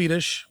all in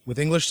Swedish with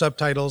English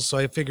subtitles. So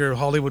I figure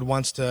Hollywood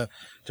wants to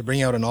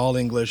bring out an all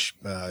English,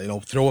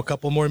 throw a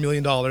couple more $1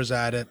 million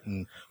at it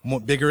and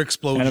bigger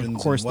explosions. And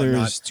of course,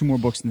 there's 2 more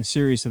books in the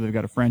series, so they've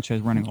got a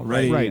franchise running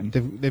already. Right.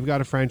 They've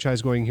got a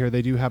franchise going here.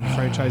 They do have a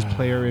franchise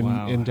player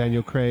in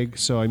Daniel Craig.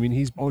 So I mean,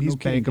 he's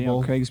bankable.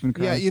 Daniel Craig's been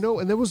cast. Yeah,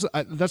 and there was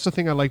that's the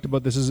thing I liked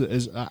about this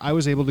is I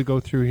was able to go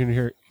through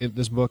here in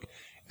this book,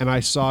 and I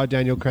saw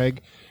Daniel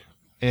Craig,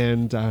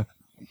 and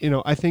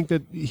I think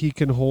that he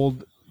can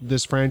hold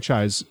this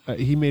franchise.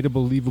 He made a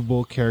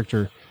believable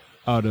character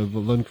out of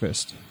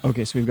Lundqvist.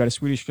 Okay, so we've got a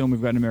Swedish film,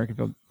 we've got an American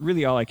film.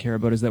 Really, all I care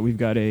about is that we've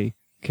got a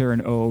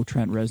Karen O,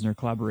 Trent Reznor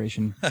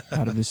collaboration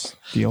out of this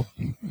deal.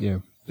 Yeah.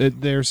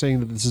 They're saying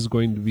that this is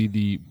going to be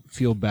the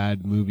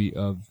feel-bad movie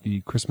of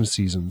the Christmas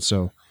season,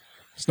 so...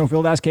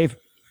 Snowfield Ass Cave.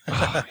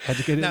 Had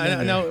to get it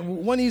now,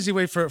 one easy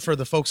way for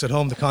the folks at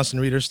home, the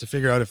constant readers, to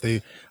figure out if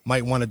they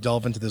might want to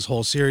delve into this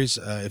whole series,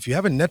 if you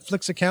have a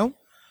Netflix account,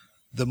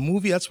 the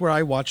movie, that's where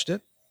I watched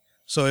it.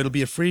 So it'll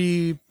be a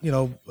free,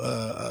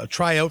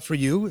 tryout for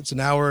you. It's 1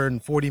 hour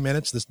and 40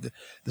 minutes.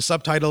 The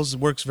subtitles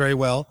works very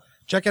well.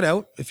 Check it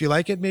out. If you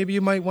like it, maybe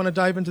you might want to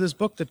dive into this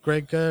book that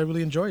Greg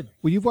really enjoyed.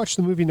 Well, you've watched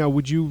the movie now.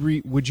 Would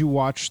you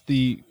watch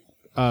the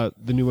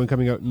new one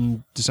coming out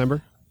in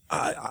December?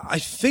 I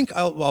think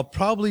I'll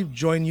probably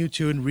join you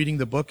two in reading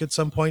the book at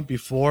some point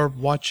before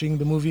watching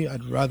the movie.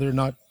 I'd rather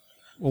not.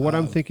 Well, what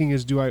I'm thinking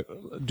is, do I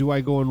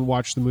go and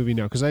watch the movie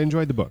now? Because I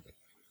enjoyed the book.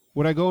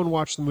 Would I go and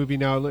watch the movie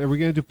now? Are we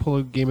going to pull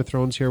a Game of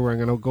Thrones here, where I'm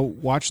going to go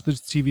watch the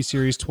TV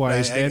series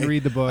twice, then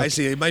read the book? I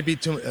see. It might be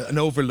an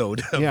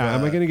overload. Of,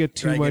 am I going to get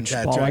too much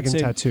Dragon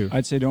Tattoo?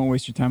 I'd say don't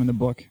waste your time in the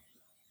book.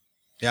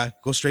 Yeah,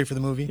 go straight for the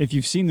movie. If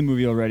you've seen the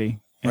movie already,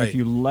 and if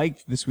you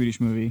liked the Swedish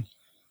movie,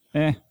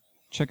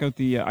 check out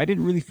the. I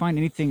didn't really find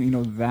anything,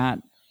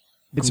 that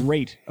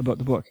great about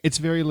the book. It's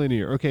very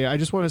linear. Okay, I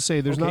just want to say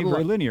there's not a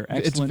very lot, linear.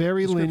 Excellent. It's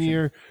very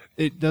linear.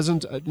 It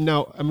doesn't.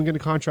 Now, I'm going to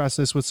contrast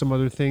this with some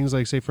other things,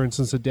 like say, for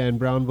instance, the Dan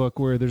Brown book,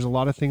 where there's a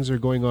lot of things that are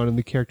going on in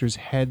the character's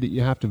head that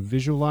you have to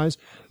visualize.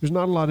 There's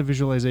not a lot of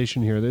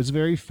visualization here. It's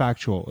very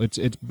factual. It's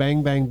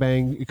bang, bang,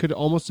 bang. It could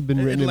almost have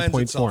been written in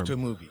point form. It lends itself to a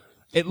movie.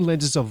 It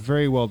lends itself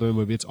very well to a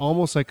movie. It's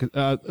almost like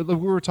we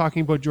were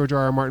talking about George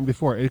R.R. Martin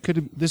before.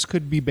 This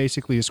could be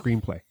basically a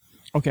screenplay.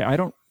 Okay, I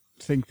don't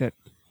think that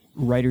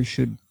writers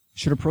should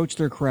approach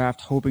their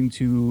craft hoping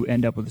to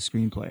end up with a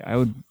screenplay.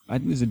 I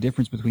think there's a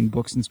difference between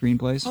books and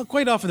screenplays. Well,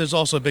 quite often there's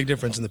also a big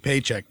difference in the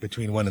paycheck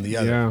between one and the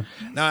other. Yeah.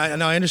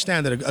 Now I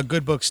understand that a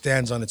good book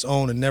stands on its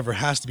own and never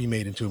has to be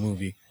made into a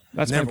movie.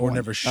 That's my point. Or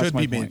never should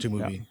be made into a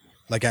movie.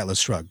 Like Atlas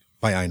Shrugged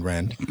by Ayn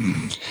Rand.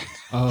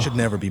 Should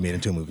never be made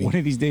into a movie. One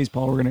of these days,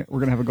 Paul, we're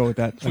gonna have a go at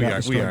that.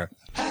 We are.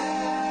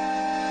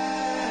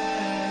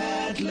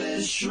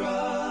 Atlas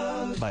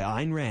Shrugged by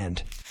Ayn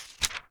Rand.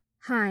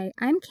 Hi,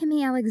 I'm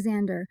Kimmy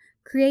Alexander,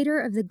 creator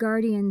of the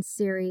Guardians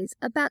series,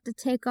 about to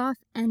take off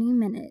any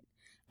minute.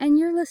 And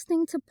you're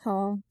listening to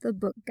Paul, the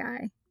Book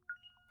Guy.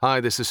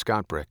 Hi, this is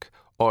Scott Brick,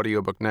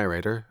 audiobook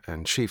narrator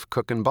and chief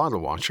cook and bottle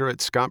washer at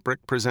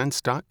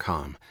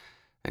scottbrickpresents.com.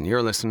 And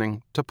you're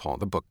listening to Paul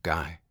the Book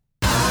Guy.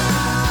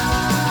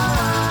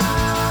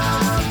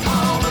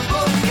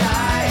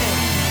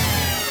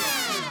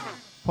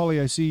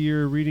 Paulie, I see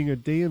you're reading A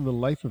Day in the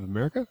Life of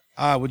America.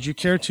 Would you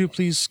care to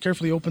please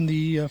carefully open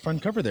the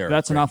front cover there?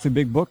 That's an awfully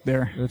big book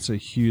there. That's a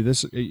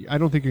huge. I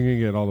don't think you're going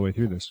to get all the way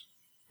through this.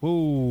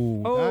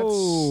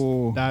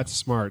 Whoa, that's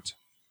smart.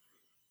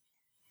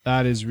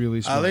 That is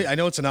really smart. I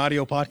know it's an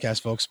audio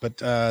podcast, folks, but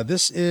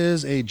this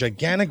is a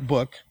gigantic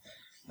book.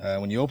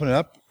 When you open it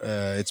up,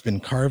 it's been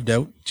carved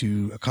out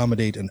to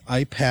accommodate an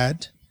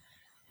iPad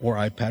or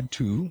iPad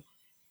 2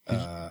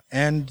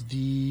 and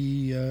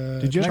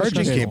the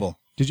charging cable.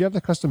 Did you have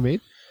that custom made?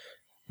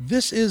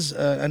 This is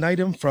an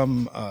item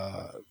from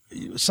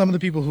some of the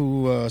people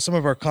who, some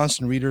of our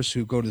constant readers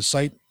who go to the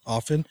site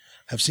often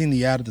have seen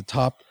the ad at the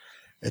top.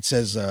 It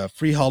says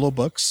Free Hollow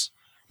Books.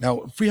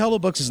 Now, Free Hollow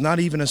Books is not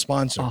even a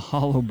sponsor. A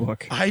hollow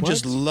book. I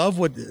just love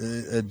what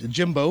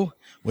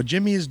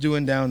Jimmy is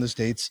doing down in the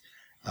States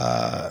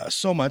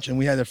so much. And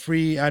we had a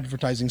free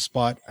advertising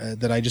spot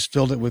that I just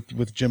filled it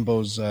with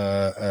Jimbo's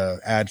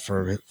ad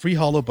for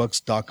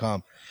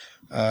freehollowbooks.com.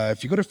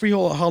 If you go to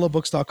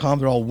freehollowbooks.com,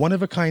 they're all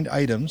one-of-a-kind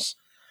items.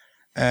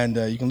 And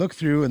you can look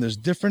through, and there's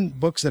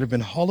different books that have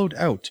been hollowed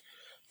out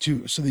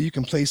so that you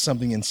can place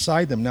something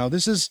inside them. Now,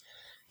 this is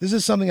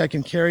something I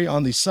can carry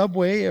on the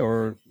subway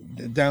or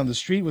down the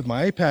street with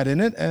my iPad in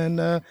it,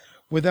 and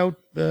without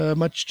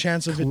much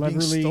chance of it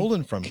being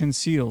stolen from me.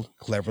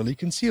 Cleverly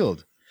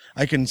concealed.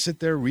 I can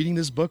sit there reading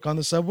this book on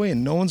the subway,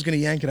 and no one's going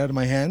to yank it out of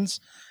my hands.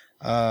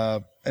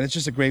 And it's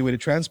just a great way to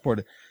transport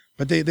it.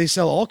 But they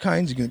sell all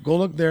kinds. You can go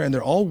look there, and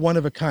they're all one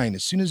of a kind.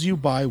 As soon as you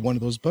buy one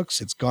of those books,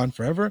 it's gone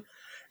forever.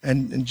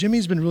 And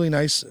Jimmy's been really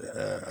nice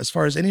as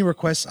far as any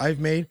requests I've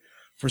made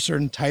for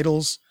certain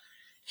titles.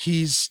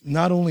 He's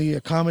not only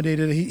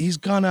accommodated, he's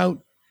gone out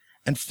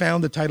and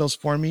found the titles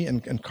for me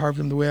and carved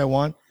them the way I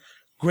want.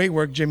 Great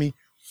work, Jimmy.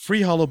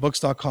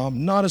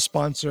 Freehollowbooks.com, not a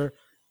sponsor.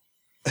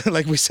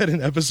 Like we said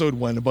in episode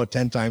 1 about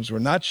 10 times, we're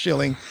not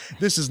shilling.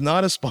 This is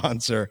not a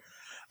sponsor.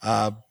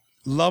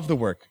 Love the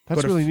work.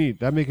 That's really neat.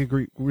 That'd make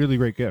a really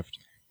great gift.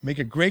 Make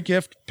a great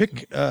gift.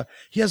 Pick.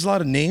 He has a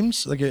lot of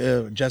names like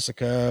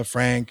Jessica,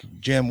 Frank,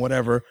 Jim,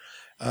 whatever.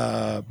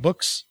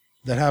 Books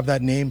that have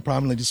that name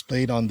prominently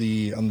displayed on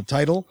the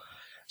title.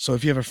 So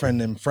if you have a friend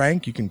named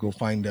Frank, you can go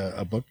find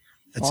a book,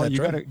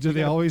 etc. Do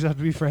they always have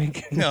to be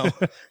Frank? No.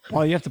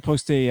 Well, you have to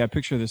post a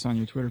picture of this on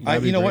your Twitter.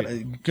 You know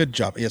what? Good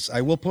job. Yes,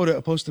 I will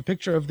post a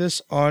picture of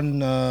this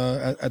on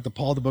at the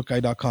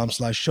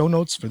paulthebookguy.com/show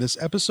notes for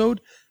this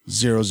episode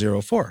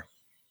 004.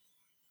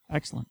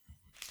 Excellent.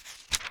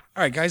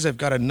 All right, guys, I've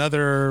got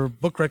another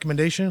book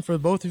recommendation for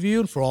both of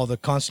you and for all the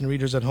constant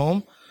readers at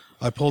home.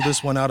 I pulled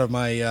this one out of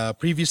my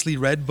previously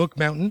read book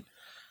mountain.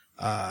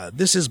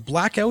 This is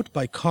Blackout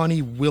by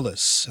Connie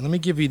Willis. And let me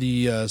give you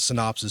the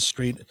synopsis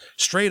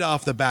straight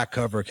off the back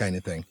cover kind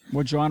of thing.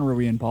 What genre are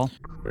we in, Paul?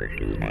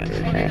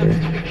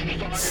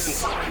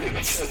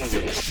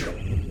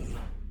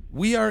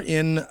 We are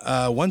in,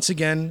 once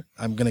again,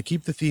 I'm going to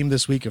keep the theme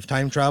this week of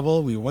time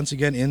travel. We are once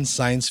again in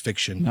science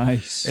fiction.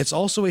 Nice. It's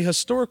also a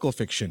historical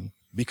fiction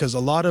because a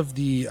lot of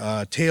the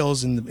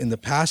tales in the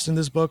past in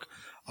this book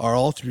are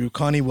all through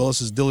Connie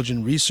Willis's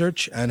diligent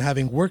research and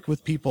having worked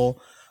with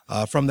people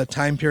from that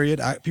time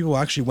period, people who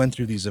actually went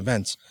through these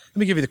events. Let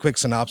me give you the quick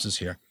synopsis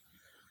here.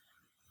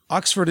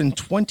 Oxford in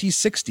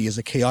 2060 is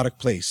a chaotic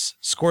place.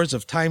 Scores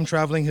of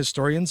time-traveling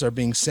historians are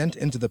being sent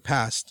into the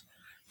past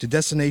to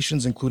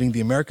destinations including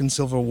the American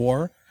Civil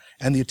War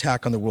and the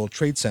attack on the World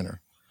Trade Center.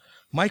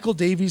 Michael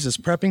Davies is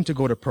prepping to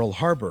go to Pearl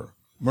Harbor.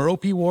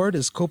 Merope Ward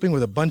is coping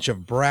with a bunch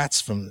of brats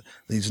from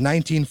these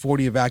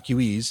 1940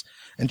 evacuees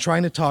and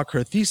trying to talk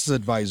her thesis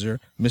advisor,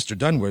 Mr.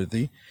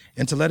 Dunworthy,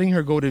 into letting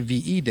her go to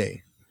VE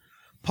Day.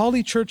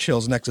 Polly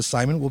Churchill's next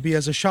assignment will be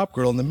as a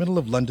shopgirl in the middle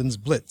of London's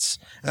Blitz.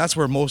 And that's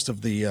where most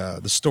of the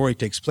story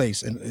takes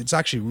place, and it's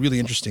actually really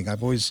interesting.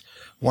 I've always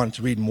wanted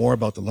to read more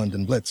about the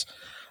London Blitz.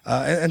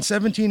 And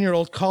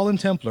 17-year-old Colin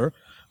Templar,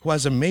 who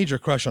has a major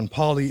crush on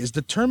Polly, is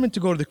determined to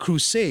go to the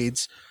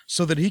Crusades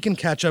so that he can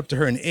catch up to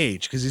her in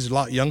age, because he's a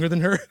lot younger than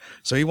her.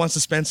 So he wants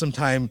to spend some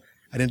time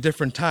at a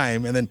different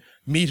time and then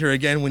meet her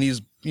again when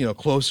he's,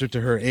 closer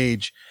to her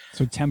age.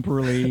 So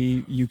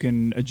temporarily you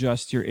can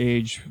adjust your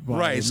age.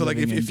 Right. So like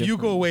if you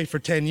go away for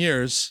 10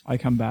 years, I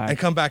come back. And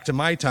come back to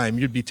my time,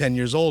 you'd be 10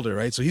 years older,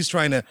 right? So he's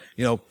trying to,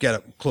 get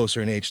up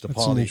closer in age to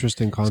Polly. That's an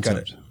interesting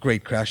concept. He's got a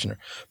great crash in her.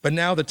 But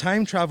now the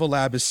time travel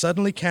lab is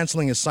suddenly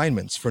canceling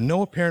assignments for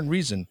no apparent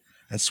reason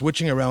and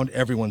switching around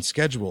everyone's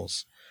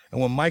schedules. And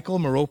when Michael,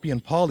 Merope,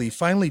 and Polly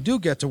finally do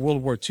get to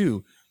World War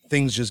II,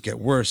 things just get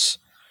worse.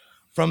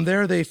 From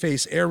there, they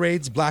face air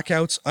raids,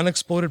 blackouts,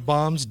 unexploded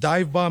bombs,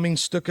 dive bombing,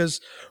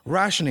 Stukas,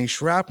 rationing,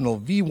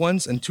 shrapnel,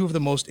 V1s, and two of the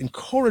most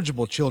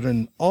incorrigible children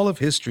in all of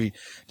history,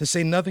 to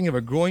say nothing of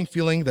a growing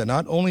feeling that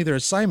not only their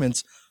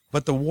assignments,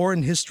 but the war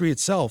and history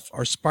itself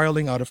are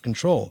spiraling out of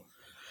control.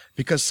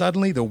 Because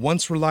suddenly, the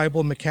once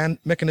reliable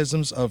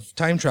mechanisms of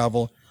time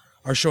travel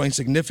are showing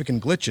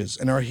significant glitches,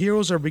 and our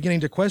heroes are beginning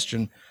to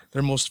question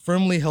their most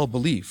firmly held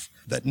belief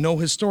that no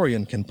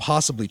historian can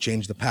possibly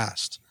change the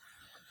past.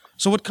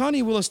 So what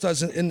Connie Willis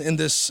does in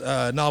this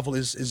novel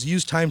is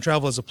use time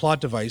travel as a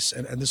plot device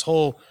and this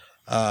whole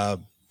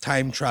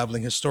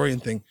time-traveling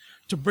historian thing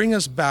to bring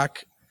us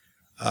back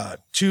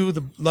to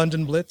the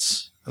London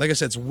Blitz. Like I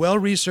said, it's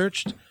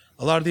well-researched.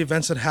 A lot of the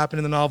events that happened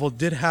in the novel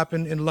did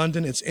happen in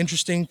London. It's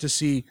interesting to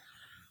see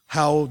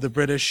how the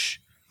British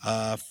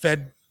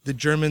fed the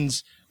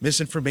Germans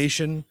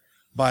misinformation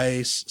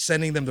by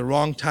sending them the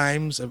wrong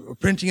times,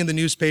 printing in the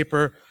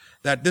newspaper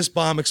that this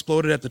bomb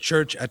exploded at the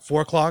church at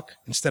 4 o'clock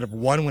instead of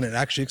 1 when it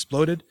actually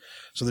exploded.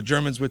 So the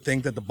Germans would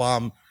think that the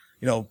bomb,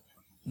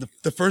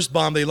 the first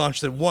bomb they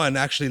launched at 1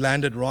 actually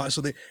landed wrong.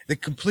 So they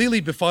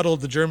completely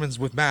befuddled the Germans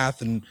with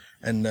math and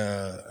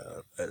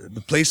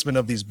the placement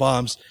of these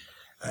bombs.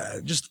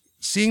 Just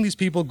seeing these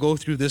people go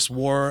through this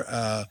war,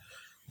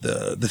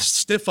 the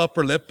stiff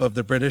upper lip of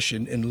the British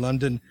in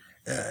London,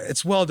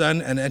 it's well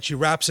done. And she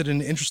wraps it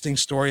in an interesting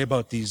story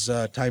about these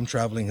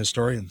time-traveling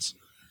historians.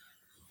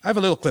 I have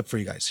a little clip for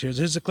you guys.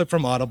 Here's a clip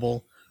from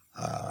Audible,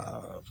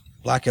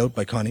 Blackout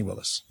by Connie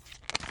Willis.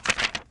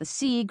 The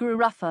sea grew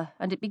rougher,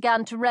 and it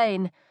began to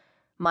rain.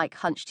 Mike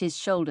hunched his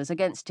shoulders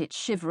against it,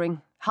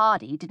 shivering.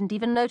 Hardy didn't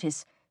even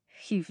notice.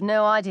 You've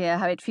no idea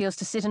how it feels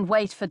to sit and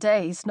wait for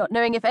days, not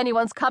knowing if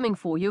anyone's coming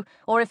for you,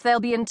 or if they'll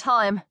be in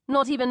time,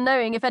 not even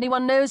knowing if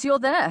anyone knows you're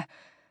there.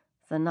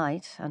 The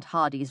night, and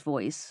Hardy's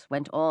voice,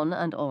 went on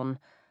and on.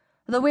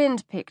 The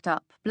wind picked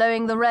up,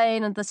 blowing the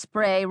rain and the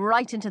spray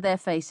right into their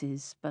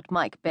faces, but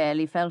Mike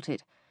barely felt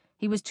it.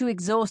 He was too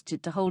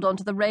exhausted to hold on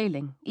to the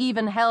railing,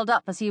 even held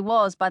up as he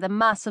was by the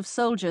mass of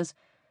soldiers.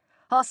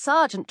 Our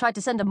sergeant tried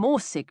to send a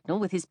Morse signal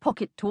with his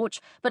pocket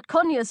torch, but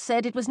Conyers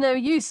said it was no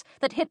use,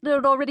 that Hitler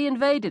had already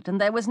invaded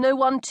and there was no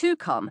one to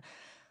come.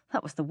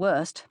 That was the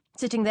worst,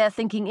 sitting there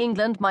thinking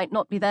England might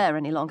not be there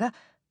any longer.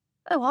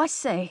 Oh, I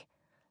say,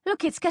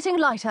 look, it's getting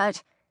light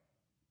out.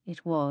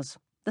 It was.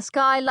 The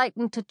sky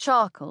lightened to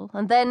charcoal,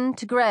 and then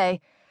to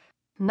grey.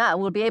 Now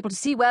we'll be able to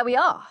see where we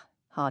are,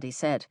 Hardy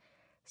said.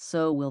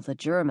 So will the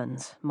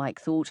Germans,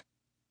 Mike thought.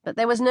 But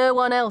there was no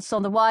one else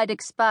on the wide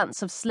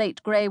expanse of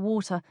slate-grey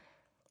water.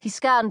 He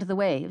scanned the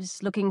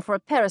waves, looking for a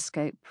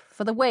periscope,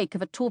 for the wake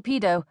of a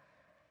torpedo.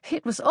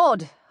 It was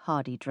odd,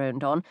 Hardy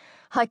droned on.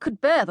 I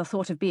could bear the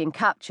thought of being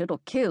captured or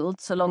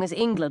killed so long as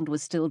England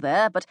was still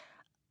there, but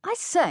I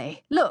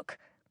say, look.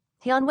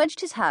 He unwedged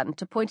his hand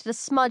to point at a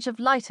smudge of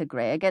lighter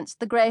grey against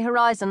the grey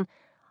horizon.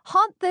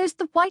 Aren't those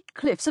the white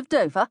cliffs of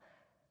Dover?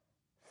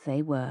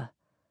 They were.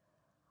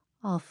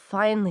 I'll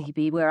finally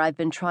be where I've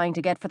been trying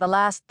to get for the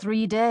last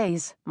 3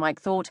 days, Mike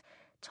thought.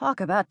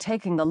 Talk about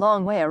taking the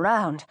long way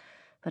around.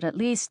 But at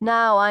least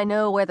now I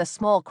know where the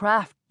small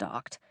craft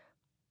docked.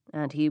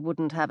 And he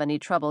wouldn't have any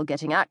trouble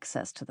getting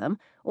access to them,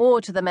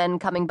 or to the men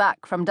coming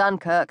back from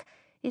Dunkirk.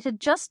 It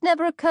had just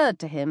never occurred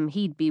to him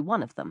he'd be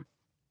one of them.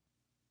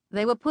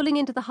 They were pulling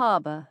into the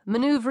harbour,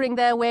 manoeuvring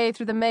their way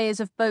through the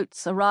maze of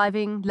boats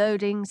arriving,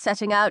 loading,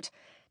 setting out.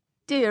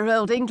 Dear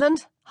old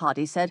England,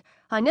 Hardy said.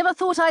 I never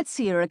thought I'd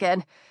see her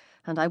again,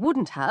 and I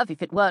wouldn't have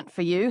if it weren't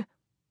for you.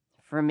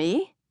 For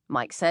me?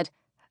 Mike said.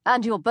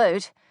 And your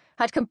boat.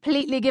 I'd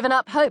completely given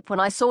up hope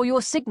when I saw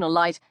your signal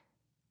light.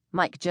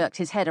 Mike jerked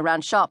his head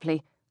around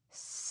sharply.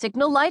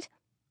 Signal light?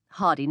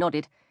 Hardy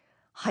nodded.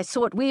 I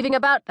saw it weaving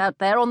about out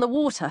there on the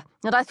water,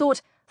 and I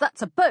thought,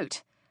 that's a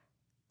boat.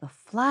 The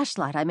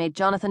flashlight I made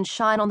Jonathan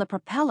shine on the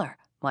propeller,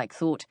 Mike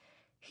thought.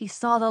 He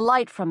saw the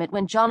light from it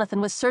when Jonathan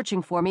was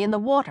searching for me in the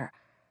water.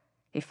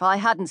 If I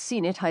hadn't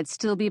seen it, I'd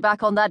still be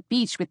back on that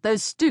beach with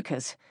those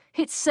Stukas.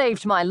 It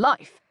saved my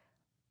life."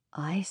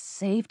 "I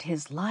saved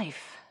his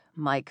life,"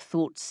 Mike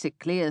thought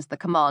sickly as the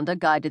commander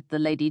guided the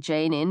Lady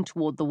Jane in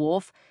toward the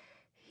wharf.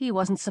 "He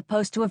wasn't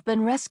supposed to have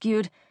been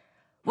rescued."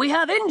 "We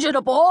have injured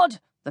aboard,"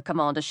 the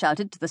commander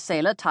shouted to the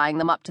sailor tying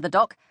them up to the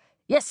dock.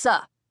 "Yes,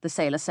 sir," the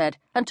sailor said,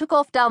 and took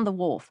off down the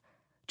wharf.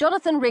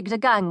 Jonathan rigged a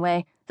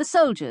gangway. The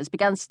soldiers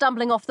began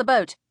stumbling off the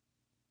boat.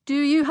 "Do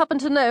you happen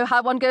to know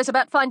how one goes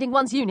about finding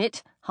one's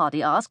unit?"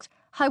 Hardy asked.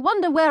 "I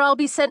wonder where I'll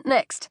be sent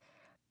next."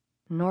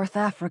 "North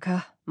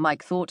Africa,"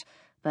 Mike thought.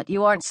 "But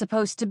you aren't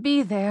supposed to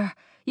be there.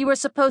 You were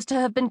supposed to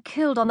have been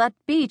killed on that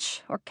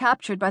beach or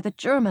captured by the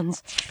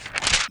Germans."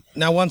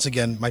 Now, once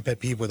again, my pet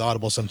peeve with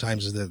Audible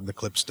sometimes is that the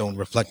clips don't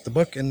reflect the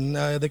book, and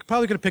they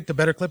probably could have picked a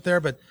better clip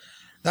there, but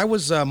that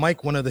was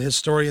Mike, one of the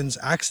historians,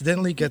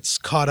 accidentally gets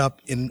caught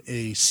up in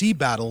a sea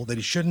battle that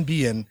he shouldn't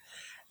be in,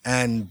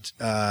 and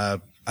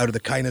out of the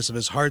kindness of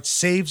his heart,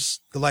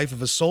 saves the life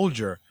of a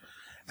soldier.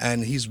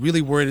 And he's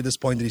really worried at this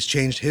point that he's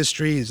changed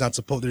history. He's not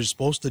supposed, they're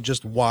supposed to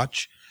just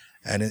watch.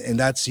 And in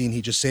that scene,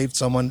 he just saved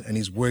someone, and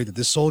he's worried that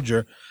this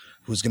soldier,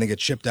 who's going to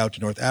get shipped out to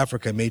North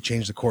Africa, may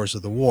change the course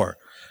of the war.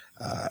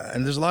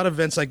 And there's a lot of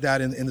events like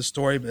that in the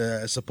story.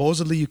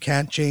 Supposedly, you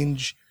can't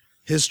change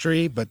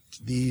history, but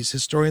these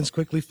historians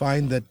quickly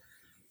find that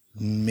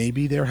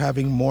maybe they're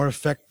having more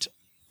effect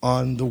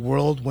on the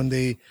world when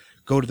they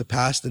go to the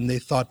past than they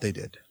thought they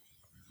did.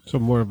 So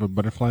more of a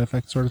butterfly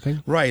effect sort of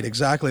thing? Right,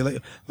 exactly.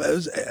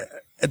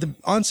 At the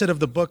onset of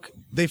the book,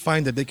 they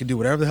find that they can do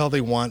whatever the hell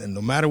they want, and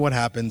no matter what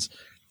happens,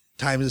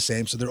 time is the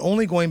same. So they're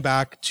only going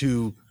back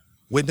to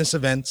witness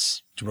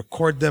events, to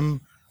record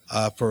them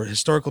for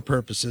historical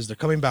purposes. They're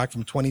coming back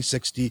from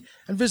 2060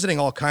 and visiting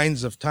all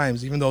kinds of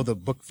times, even though the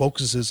book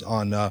focuses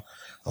on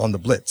the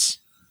Blitz.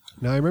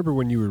 Now, I remember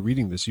when you were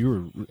reading this, you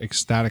were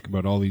ecstatic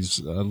about all these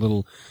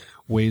little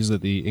ways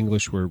that the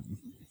English were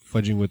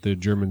fudging with the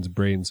Germans'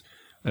 brains.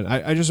 And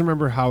I just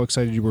remember how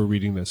excited you were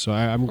reading this. So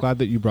I'm glad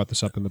that you brought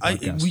this up in the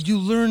podcast. You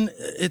learn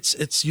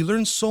you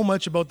learn so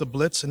much about the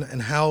Blitz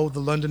and how the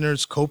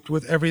Londoners coped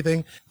with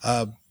everything.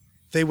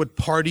 They would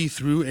party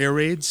through air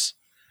raids,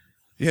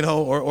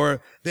 or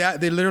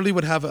they literally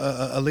would have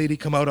a lady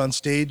come out on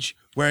stage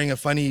wearing a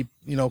funny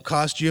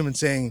costume and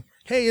saying,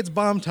 "Hey, it's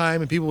bomb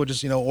time," and people would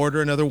just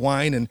order another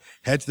wine and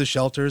head to the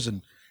shelters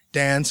and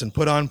dance and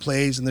put on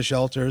plays in the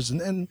shelters,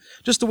 and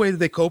just the way that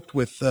they coped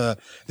with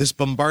this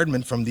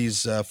bombardment from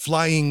these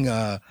flying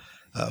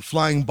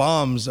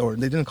bombs, or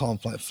they didn't call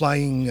them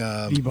flying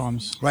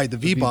V-bombs. Right, the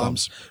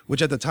V-bombs,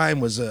 which at the time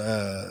was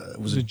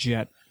a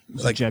jet. It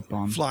was like a jet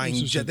bomb.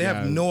 Flying jet. They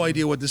have no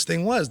idea what this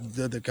thing was.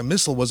 The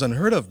missile was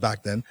unheard of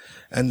back then,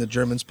 and the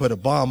Germans put a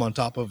bomb on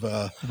top of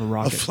a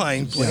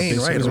flying plane,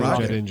 right? A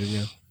rocket engine,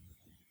 yeah.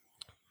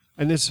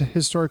 And it's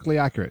historically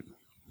accurate.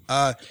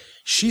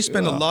 She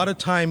spent a lot of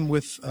time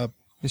with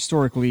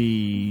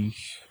historically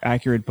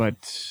accurate,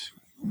 but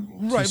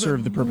to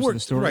serve the purpose of the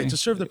story. Right, to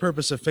serve the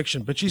purpose of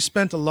fiction. But she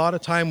spent a lot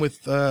of time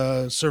with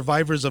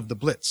survivors of the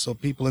Blitz, so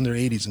people in their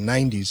 80s and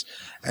 90s,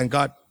 and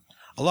got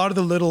a lot of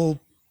the little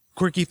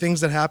quirky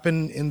things that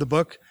happen in the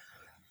book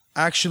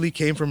actually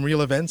came from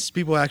real events.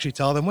 People actually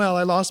tell them, "Well,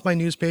 I lost my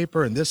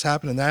newspaper, and this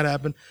happened, and that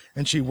happened,"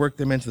 and she worked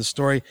them into the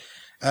story.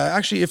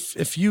 Actually,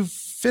 if you've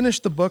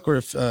finished the book, or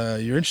if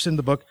you're interested in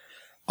the book,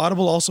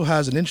 Audible also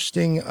has an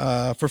interesting,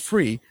 for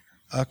free,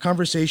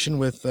 conversation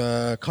with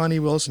Connie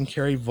Wilson,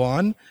 Carrie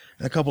Vaughn,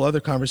 and a couple other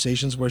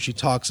conversations where she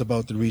talks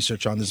about the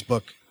research on this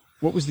book.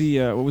 What was the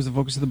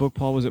focus of the book,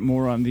 Paul? Was it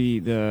more on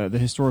the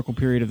historical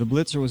period of the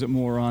Blitz, or was it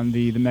more on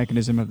the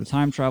mechanism of the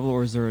time travel,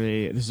 or is there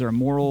a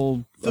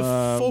moral? The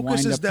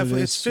focus is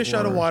definitely it's fish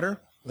out of water.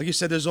 Like you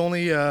said, there's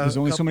only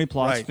so many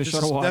plots. Right, fish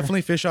out of water.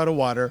 Definitely fish out of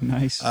water.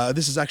 Nice.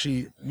 This is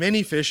actually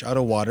many fish out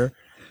of water,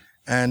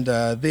 and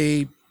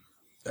they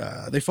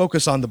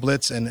focus on the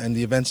Blitz and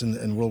the events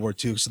in World War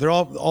II. So they're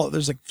all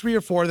there's like 3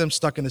 or 4 of them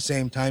stuck in the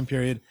same time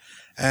period,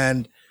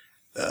 and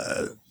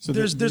so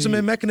there's a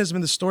mechanism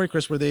in the story,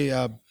 Chris, where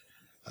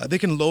they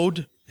can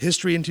load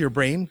history into your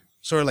brain,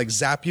 sort of like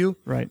zap you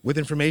with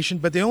information,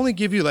 but they only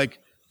give you like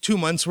 2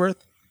 months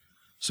worth.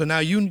 So now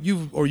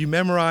you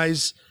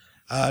memorize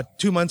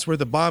 2 months worth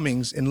of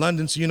bombings in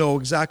London, so you know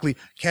exactly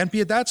can't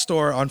be at that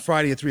store on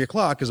Friday at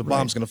 3:00 because a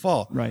bomb's going to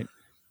fall. Right.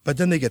 But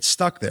then they get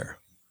stuck there.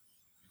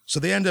 So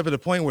they end up at a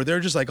point where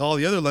they're just like all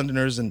the other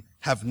Londoners and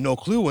have no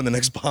clue when the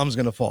next bomb's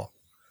going to fall.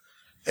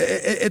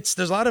 There's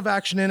a lot of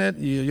action in it.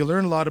 You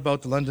learn a lot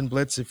about the London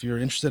Blitz if you're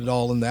interested at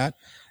all in that,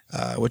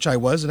 which I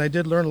was, and I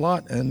did learn a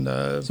lot. And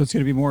so it's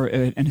going to be more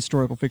an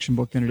historical fiction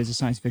book than it is a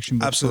science fiction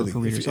book. Absolutely. For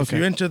readers. If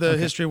you're into the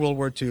history of World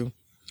War II.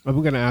 I'm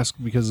going to ask,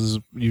 because this is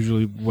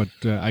usually what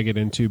I get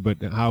into,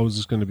 but how is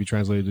this going to be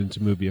translated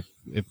into movie,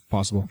 if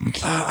possible?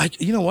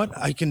 You know what?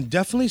 I can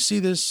definitely see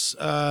this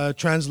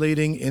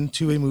translating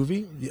into a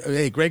movie.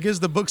 Hey, Greg is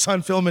the books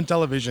on film and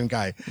television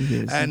guy. He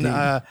is, and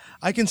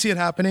I can see it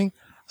happening.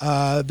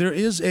 There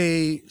is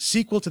a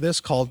sequel to this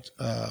called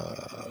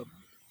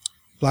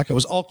Black. It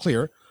was All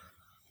Clear.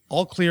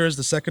 all clear as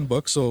the second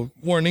book. So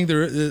warning,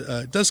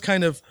 there does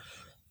kind of,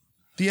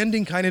 the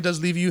ending kind of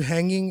does leave you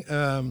hanging.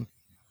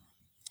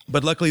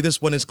 But luckily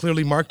this one is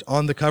clearly marked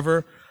on the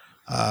cover.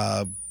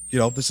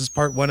 This is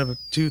part 1 of a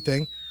 2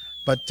 thing,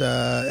 but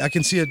I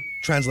can see it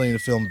translating the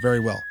film very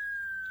well.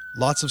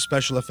 Lots of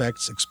special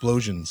effects,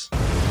 explosions.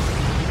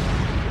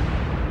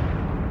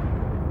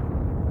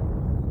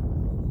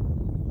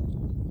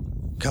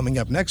 Coming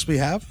up next, we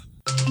have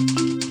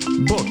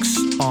Books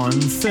on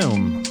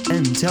film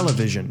and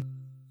television.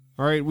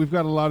 All right, we've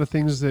got a lot of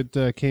things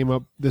that came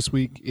up this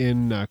week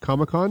in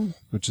Comic-Con,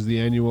 which is the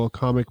annual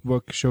comic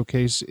book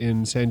showcase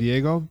in San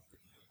Diego.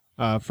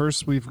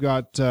 First, we've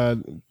got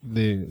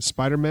the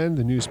Spider-Man,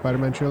 the new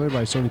Spider-Man trailer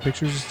by Sony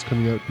Pictures. It's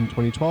coming out in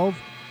 2012.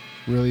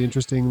 Really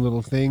interesting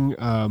little thing.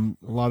 A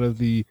lot of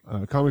the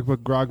comic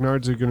book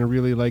grognards are going to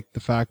really like the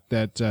fact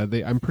that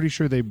I'm pretty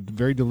sure they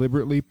very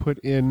deliberately put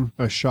in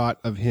a shot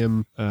of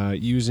him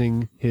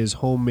using his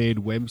homemade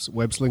web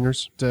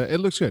slingers. It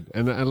looks good.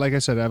 And like I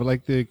said, I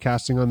like the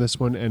casting on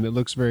this one, and it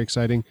looks very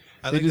exciting.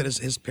 I like that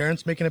his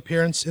parents make an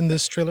appearance in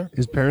this trailer.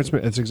 His parents,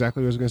 that's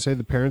exactly what I was going to say.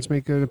 The parents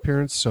make an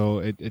appearance, so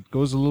it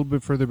goes a little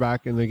bit further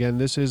back. And again,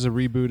 this is a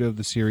reboot of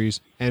the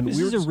series. And this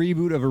is a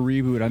reboot of a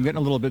reboot. I'm getting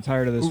a little bit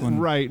tired of this one.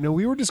 Right. No,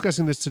 we were discussing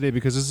this today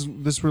because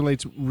this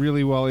relates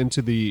really well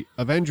into the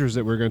Avengers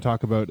that we're going to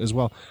talk about as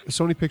well.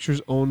 Sony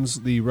Pictures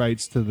owns the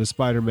rights to the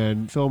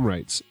Spider-Man film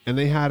rights, and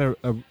they had a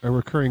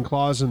recurring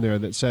clause in there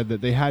that said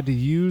that they had to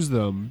use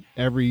them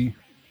every,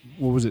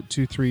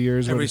 2-3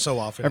 years? Every so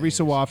often. Every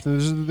so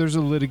often. There's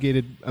a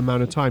litigated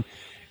amount of time.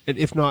 And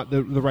if not,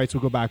 the rights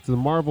will go back to the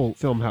Marvel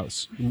film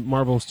house,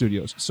 Marvel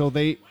Studios. So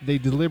they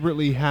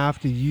deliberately have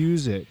to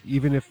use it,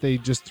 even if they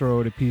just throw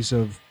out a piece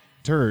of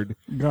turd.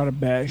 Gotta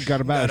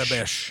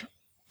bash.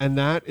 And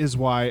that is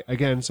why,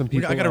 again, some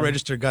people... I got to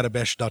register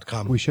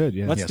gotabesh.com. We should,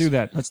 yeah. Let's do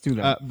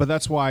that. But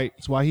that's why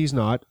he's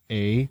not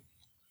a...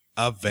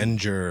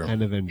 Avenger.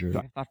 An Avenger.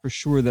 I thought for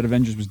sure that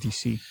Avengers was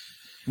DC.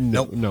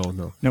 Nope.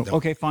 No.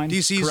 Okay, fine.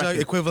 DC's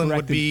equivalent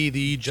would be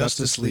the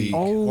Justice League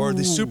or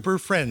the Super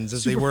Friends,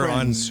 as they were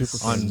on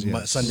Sunday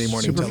morning Super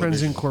television.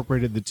 Friends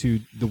incorporated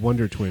the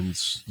Wonder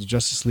Twins. The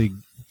Justice League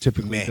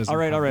typically doesn't. All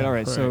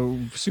right. So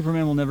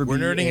Superman will never be. We're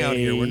nerding out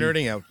here. We're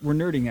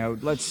nerding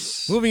out.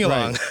 Let's moving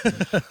along.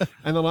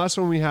 And the last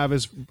one we have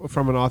is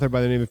from an author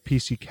by the name of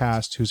PC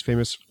Cast, who's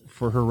famous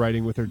for her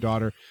writing with her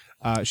daughter.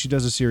 She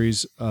does a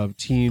series of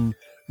teen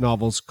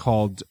novels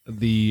called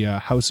The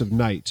House of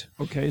Night.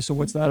 Okay, so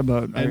what's that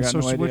about? And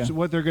so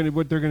what they're going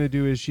to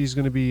do is she's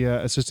going to be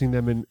assisting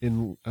them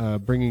in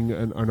bringing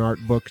an art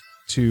book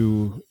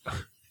to.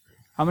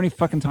 How many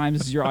fucking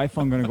times is your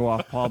iPhone going to go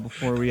off, Paul,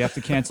 before we have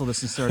to cancel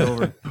this and start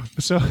over?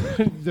 So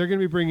they're going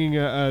to be bringing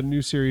a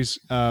new series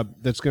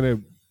that's going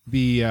to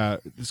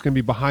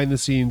be behind the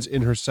scenes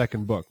in her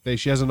second book.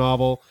 She has a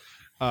novel,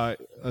 a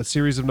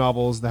series of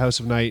novels, The House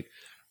of Night.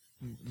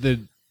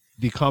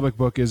 The comic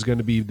book is going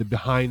to be the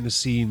behind the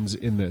scenes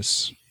in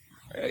this.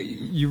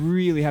 You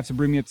really have to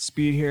bring me up to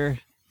speed here.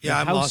 Yeah,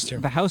 I'm lost here.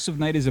 The House of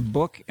Night is a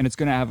book, and it's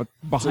going to have a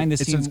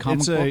behind-the-scenes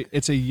comic book.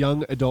 It's a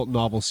young adult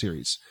novel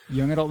series.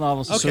 Young adult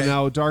novels. Okay. So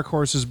now Dark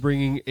Horse is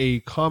bringing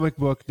a comic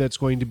book that's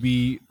going to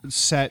be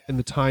set in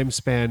the time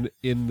span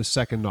in the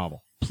second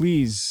novel.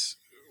 Please,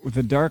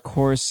 the Dark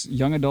Horse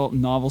young adult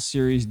novel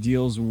series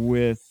deals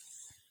with...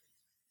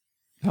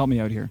 Help me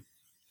out here.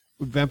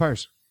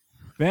 Vampires.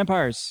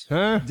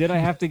 Huh? Did I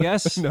have to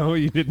guess? No,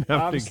 you didn't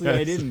have Obviously, to guess.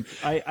 I didn't.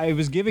 I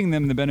was giving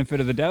them the benefit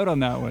of the doubt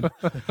on that one.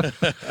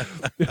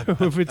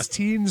 If it's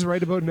teens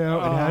right about now,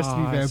 it has to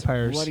be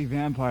vampires. Bloody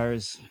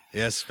vampires.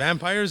 Yes,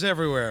 vampires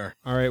everywhere.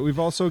 All right, we've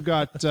also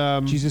got...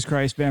 Jesus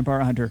Christ,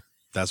 Vampire Hunter.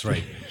 That's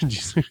right.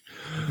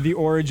 The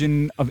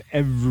origin of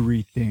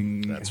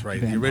everything. That's right,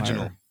 Vampire. the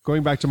original.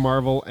 Going back to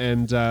Marvel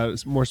and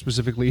more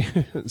specifically,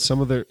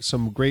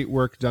 some great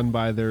work done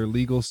by their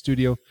legal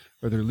studio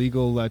or their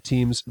legal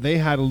teams. They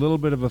had a little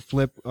bit of a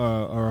flip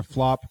or a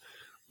flop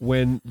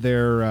when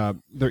their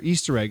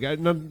Easter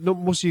egg.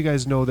 Most of you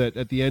guys know that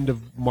at the end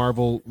of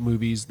Marvel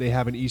movies, they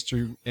have an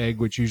Easter egg,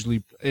 which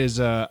usually is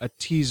a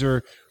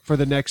teaser for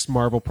the next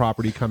Marvel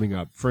property coming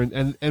up.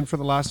 And for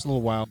the last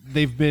little while,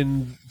 they've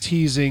been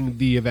teasing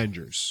the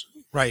Avengers,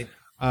 right?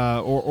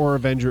 Or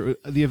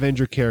the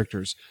Avenger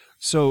characters.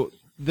 So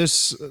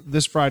this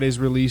Friday's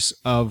release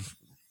of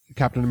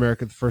Captain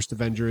America: The First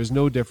Avenger is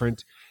no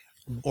different.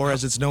 Or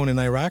as it's known in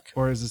Iraq.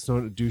 Or as it's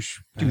known,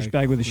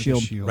 douchebag with a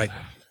shield. Right.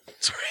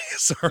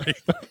 Sorry.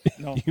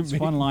 No, it's a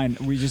fun line.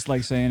 We just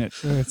like saying it.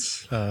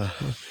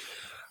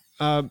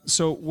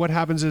 So what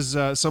happens is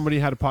somebody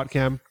had a pot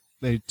cam.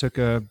 They took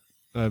a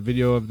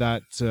video of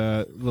that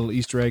little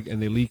Easter egg and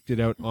they leaked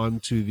it out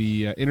onto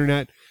the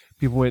internet.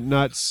 People went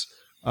nuts.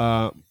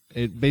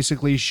 It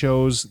basically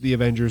shows the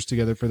Avengers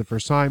together for the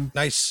first time.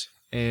 Nice.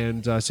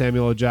 And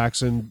Samuel L.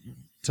 Jackson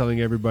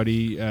telling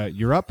everybody,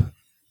 "You're up,"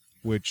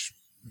 which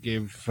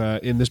gave,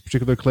 in this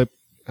particular clip,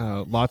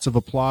 lots of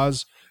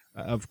applause.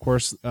 Of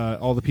course,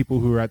 all the people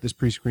who were at this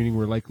pre-screening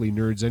were likely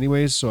nerds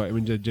anyways, so I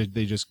mean,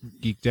 they just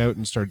geeked out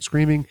and started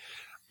screaming.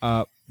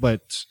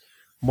 But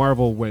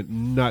Marvel went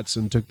nuts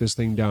and took this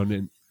thing down,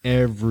 and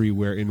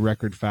everywhere in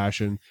record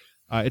fashion.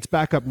 It's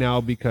back up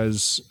now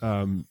because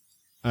the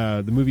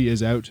movie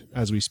is out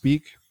as we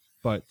speak,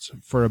 but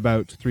for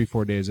about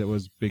 3-4 days, it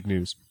was big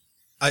news.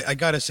 I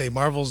gotta say,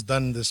 Marvel's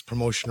done this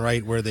promotion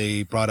right, where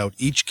they brought out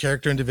each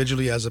character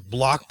individually as a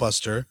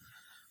blockbuster,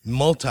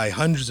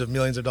 hundreds of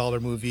millions of dollar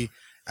movie,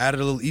 added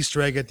a little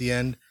Easter egg at the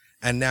end,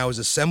 and now is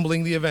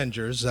assembling the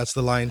Avengers. That's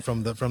the line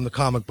from the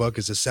comic book,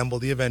 is assemble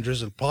the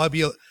Avengers. It'll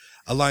probably be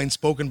a line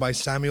spoken by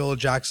Samuel L.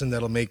 Jackson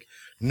that'll make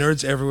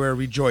nerds everywhere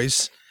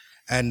rejoice.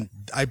 And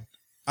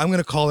I'm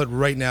gonna call it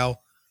right now.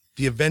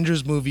 The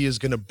Avengers movie is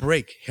going to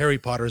break Harry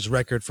Potter's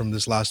record from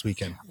this last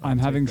weekend. I'm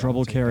having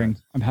trouble carrying.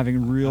 I'm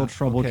having real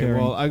trouble carrying.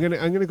 Well, I'm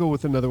gonna go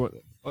with another one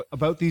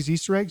about these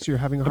Easter eggs. You're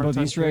having a hard about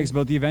time the Easter eggs,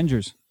 about the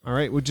Avengers. All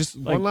right. Well, just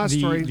Like one last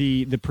story.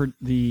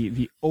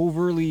 The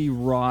overly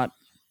wrought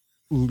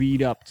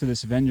lead up to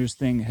this Avengers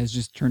thing has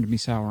just turned me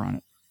sour on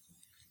it.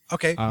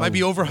 Okay, might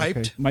be overhyped.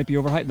 Okay. Might be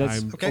overhyped.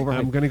 That's I'm, overhyped.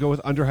 I'm going to go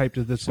with underhyped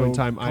at this point in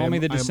time. Call me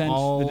the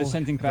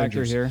dissenting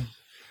factor Avengers. here.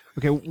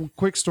 Okay,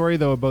 quick story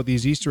though about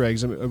these Easter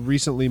eggs.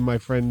 Recently, my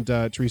friend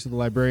Teresa the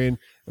librarian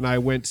and I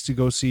went to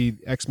go see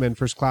X-Men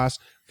First Class.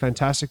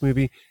 Fantastic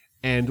movie.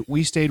 And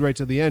we stayed right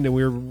to the end, and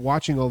we were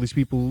watching all these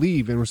people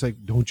leave, and we're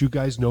like, "Don't you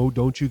guys know?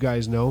 Don't you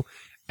guys know?"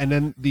 And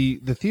then the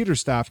theater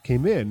staff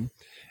came in,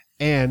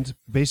 and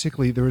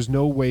basically there was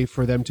no way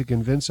for them to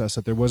convince us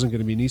that there wasn't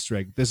going to be an Easter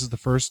egg. This is the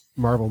first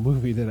Marvel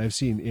movie that I've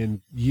seen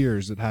in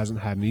years that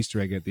hasn't had an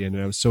Easter egg at the end,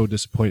 and I was so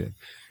disappointed.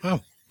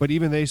 Wow. But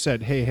even they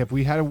said, hey, if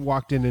we had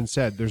walked in and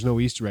said there's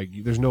no Easter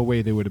egg, there's no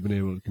way they would have been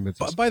able to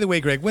convince us. By the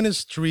way, Greg, when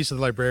is Teresa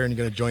the librarian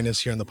going to join us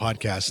here on the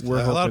podcast? We're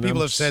A lot of hoping.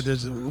 people have said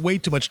there's way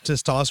too much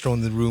testosterone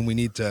in the room. We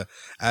need to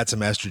add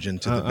some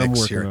estrogen to the I'm mix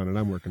working here. on it.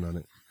 I'm working on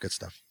it. Good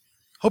stuff.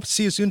 Hope to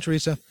see you soon,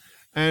 Teresa.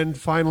 And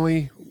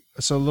finally,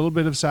 so a little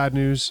bit of sad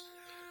news.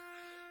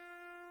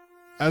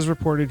 As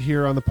reported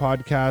here on the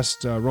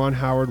podcast, Ron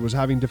Howard was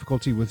having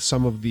difficulty with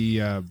some of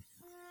the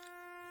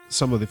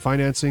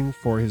financing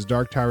for his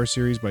Dark Tower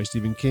series by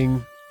Stephen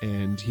King,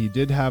 and he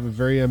did have a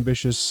very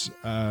ambitious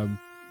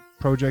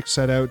project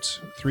set out,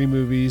 3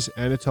 movies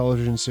and a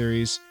television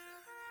series.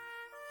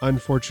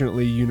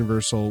 Unfortunately,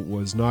 Universal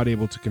was not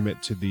able to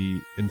commit to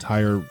the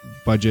entire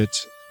budget,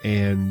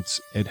 and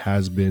it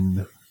has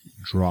been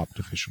dropped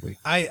officially.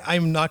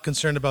 I'm not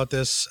concerned about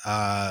this.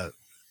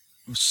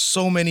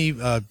 So many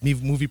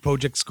movie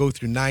projects go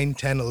through 9,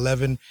 10,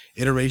 11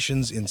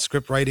 iterations in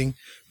script writing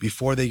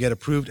before they get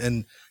approved.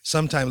 And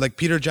sometimes, like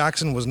Peter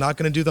Jackson was not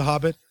going to do The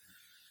Hobbit.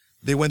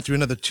 They went through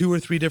another 2 or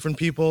 3 different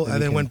people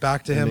and then went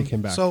back to him. They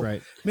came back, so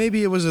right.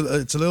 maybe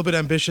it's a little bit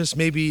ambitious.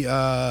 Maybe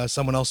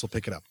someone else will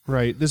pick it up.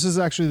 Right. This is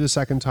actually the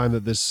second time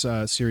that this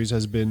series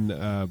has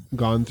been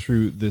gone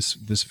through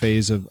this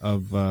phase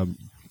of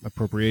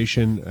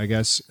appropriation. I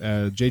guess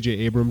J.J.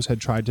 Abrams had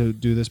tried to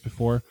do this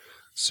before.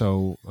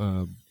 So,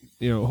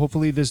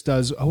 hopefully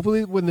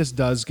when this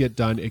does get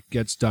done, it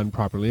gets done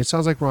properly. It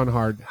sounds like Ron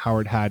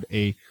Howard had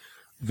a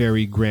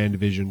very grand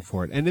vision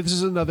for it. And this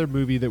is another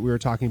movie that we were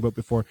talking about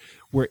before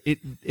where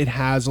it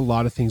has a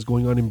lot of things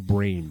going on in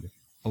brain.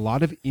 A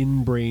lot of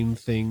in-brain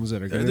things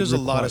that are going to There's a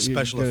lot of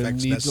special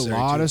effects needs a necessary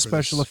lot too of for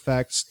special this.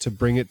 effects to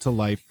bring it to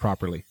life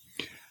properly.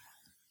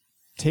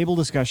 Table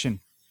discussion.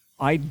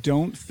 I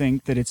don't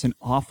think that it's an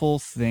awful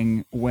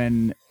thing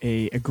when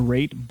a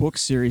great book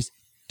series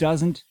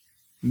doesn't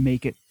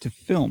make it to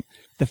film.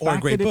 The Or a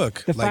fact great that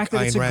book, The like fact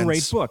that it's Ayn a great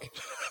Rand's. book.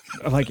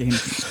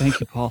 Thank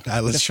you, Paul.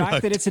 Atlas The fact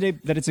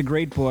shrugged. that it's a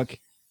great book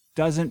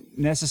doesn't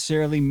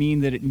necessarily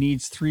mean that it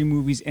needs 3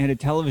 movies and a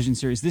television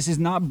series. This is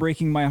not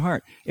breaking my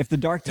heart. If the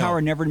Dark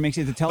Tower never makes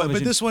it to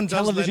television, But this one does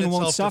lend television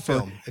won't itself to suffer.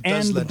 film. It does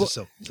and lend the book,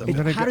 itself to it-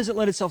 film. how does it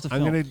lend itself to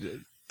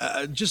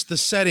film? Just the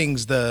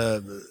settings,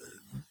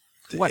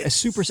 What a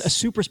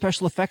super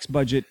special effects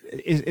budget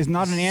is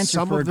not an answer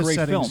Some for of a the great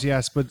settings, film.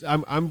 yes, but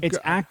It's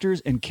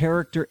actors and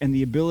character and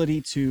the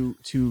ability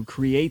to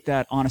create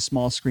that on a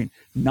small screen.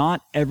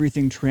 Not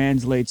everything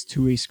translates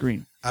to a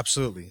screen.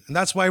 Absolutely. And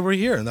that's why we're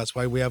here. And that's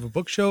why we have a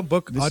book show,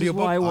 audiobook, audio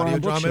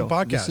drama, and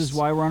podcast. This is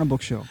why we're on a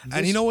book show.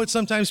 And you know what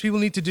sometimes people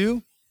need to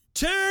do?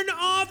 Turn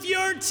off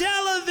your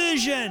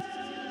television.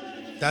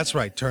 That's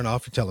right. Turn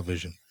off your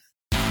television.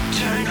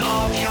 Turn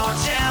off your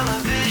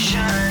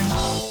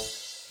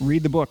television.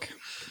 Read the book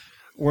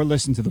or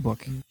listen to the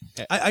book.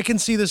 I can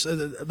see this.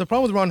 The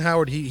problem with Ron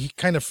Howard, he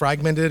kind of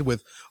fragmented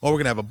with, we're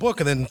going to have a book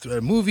and then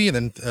a movie and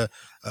then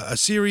a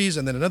series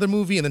and then another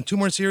movie and then 2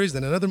 more series,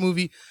 then another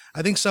movie.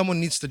 I think someone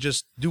needs to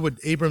just do what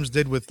Abrams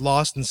did with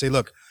Lost and say,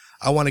 look,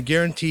 I want a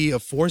guarantee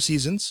of 4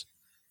 seasons.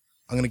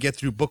 I'm going to get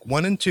through book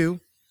 1 and 2,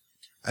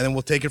 and then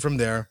we'll take it from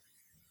there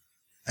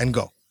and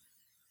go.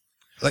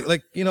 But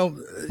you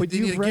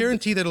need a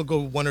guarantee that it'll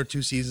go 1 or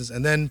 2 seasons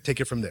and then take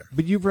it from there.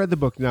 But you've read the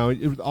book now,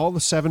 all the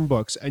 7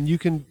 books, and you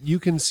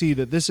can see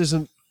that this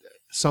isn't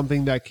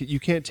something that you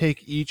can't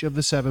take each of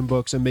the 7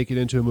 books and make it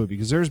into a movie,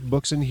 because there's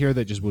books in here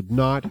that just would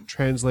not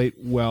translate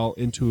well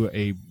into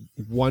a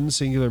one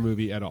singular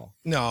movie at all.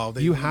 No,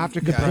 you have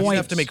to. you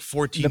have to make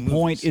 14 The movies.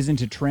 point isn't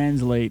to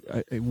translate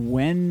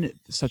when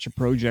such a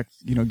project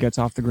gets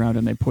off the ground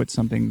and they put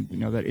something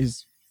that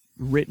is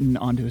written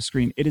onto a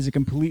screen. It is a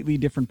completely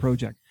different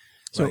project.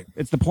 So Right.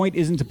 it's the point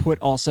isn't to put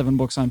all 7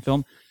 books on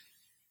film.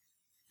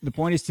 The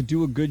point is to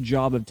do a good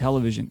job of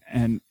television.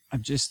 And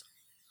I'm just...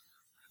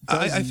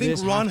 I think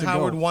this Ron have to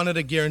Howard go? wanted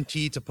a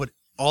guarantee to put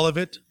all of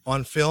it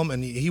on film,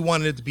 and he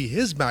wanted it to be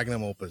his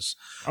magnum opus.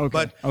 Okay,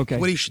 But okay,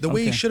 the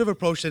way he okay. should have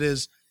approached it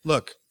is,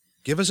 look,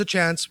 give us a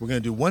chance. We're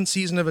going to do 1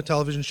 season of a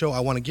television show. I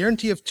want a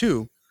guarantee of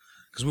 2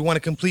 because we want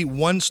to complete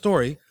 1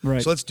 story.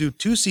 Right. So let's do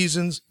 2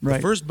 seasons, the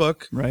Right. first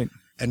book, Right.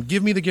 and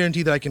give me the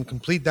guarantee that I can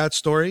complete that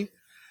story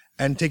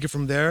and take it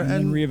from there. And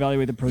then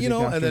reevaluate the project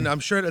and after. then I'm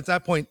sure at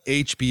that point,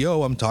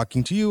 HBO, I'm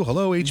talking to you.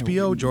 Hello,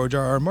 HBO, George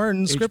R. R.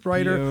 Martin,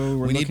 scriptwriter. HBO,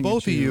 we're We need looking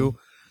both at of you. you.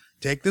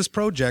 Take this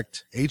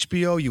project,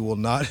 HBO. You will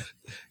not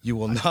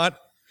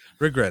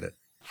regret it.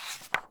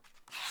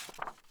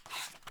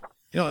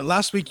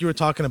 Last week you were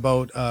talking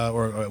about,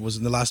 or it was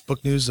in the last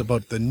book news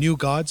about the New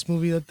Gods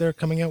movie that they're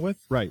coming out with.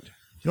 Right.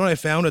 You know what I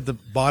found at the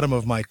bottom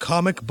of my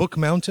comic book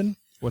mountain?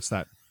 What's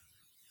that?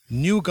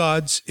 New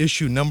Gods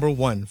issue number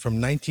 1 from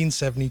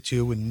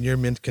 1972 in near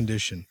mint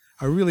condition.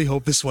 I really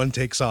hope this one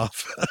takes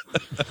off.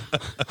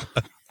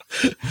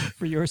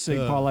 For your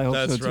sake, Paul, I hope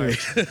so too.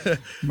 That's right.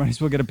 Might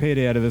as well get a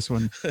payday out of this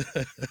one.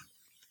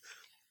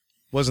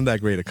 Wasn't that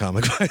great a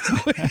comic, by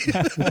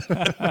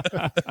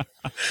the way?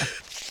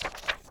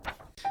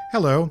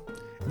 Hello,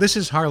 this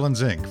is Harlan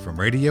Zink from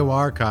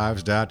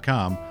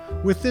RadioArchives.com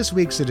with this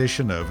week's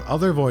edition of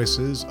Other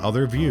Voices,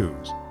 Other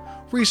Views,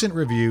 recent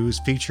reviews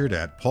featured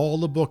at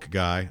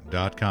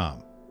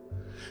PaulTheBookGuy.com.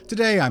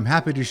 Today I'm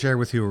happy to share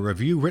with you a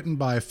review written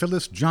by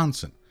Phyllis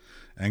Johnson.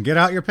 And get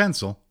out your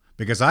pencil,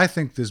 because I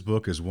think this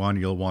book is one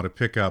you'll want to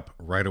pick up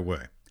right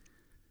away.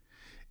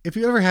 If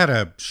you ever had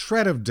a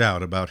shred of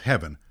doubt about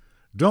heaven,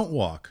 don't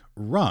walk,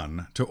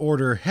 run to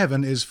order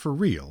Heaven is for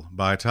Real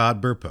by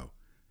Todd Burpo.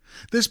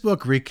 This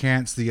book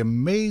recants the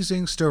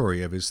amazing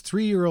story of his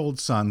 3-year-old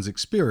son's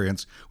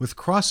experience with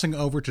crossing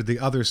over to the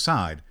other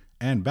side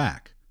and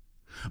back.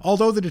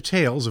 Although the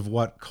details of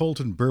what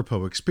Colton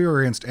Burpo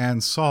experienced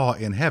and saw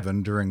in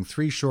heaven during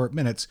 3 short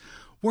minutes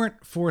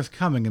weren't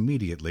forthcoming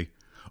immediately,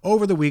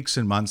 over the weeks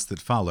and months that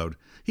followed,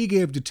 he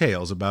gave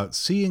details about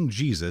seeing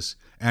Jesus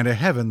and a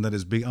heaven that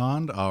is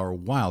beyond our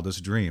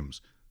wildest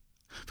dreams.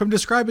 From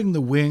describing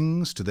the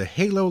wings to the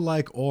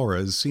halo-like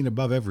auras seen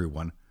above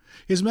everyone,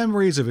 his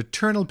memories of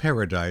eternal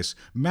paradise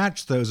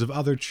match those of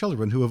other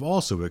children who have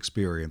also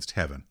experienced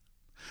heaven.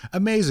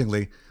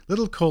 Amazingly,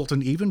 little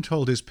Colton even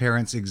told his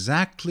parents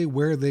exactly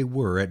where they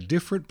were at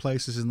different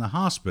places in the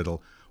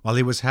hospital while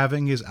he was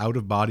having his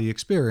out-of-body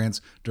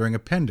experience during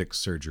appendix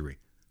surgery.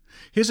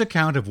 His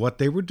account of what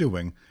they were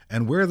doing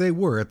and where they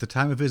were at the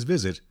time of his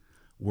visit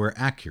were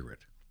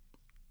accurate.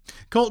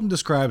 Colton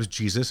describes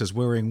Jesus as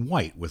wearing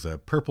white with a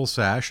purple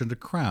sash and a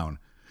crown.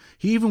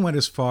 He even went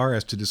as far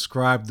as to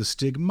describe the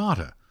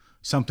stigmata,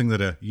 something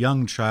that a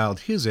young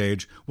child his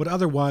age would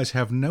otherwise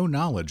have no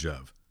knowledge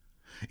of.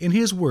 In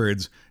his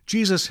words,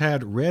 Jesus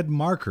had red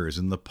markers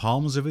in the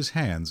palms of his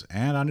hands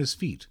and on his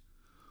feet.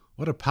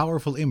 What a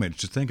powerful image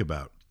to think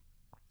about.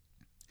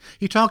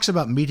 He talks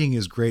about meeting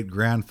his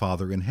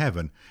great-grandfather in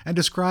heaven and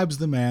describes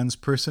the man's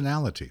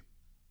personality.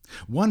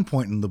 One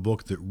point in the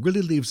book that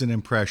really leaves an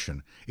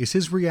impression is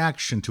his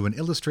reaction to an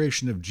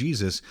illustration of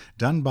Jesus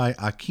done by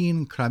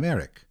Akin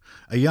Krameric,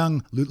 a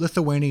young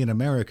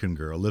Lithuanian-American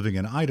girl living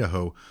in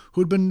Idaho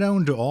who had been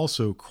known to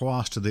also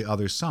cross to the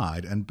other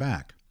side and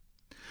back.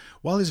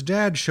 While his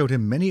dad showed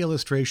him many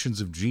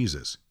illustrations of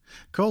Jesus,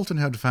 Colton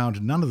had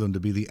found none of them to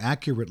be the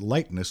accurate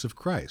likeness of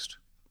Christ.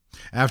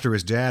 After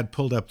his dad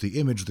pulled up the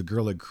image the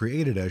girl had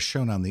created as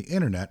shown on the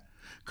internet,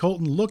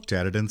 Colton looked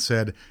at it and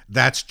said,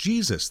 "That's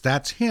Jesus,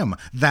 that's him,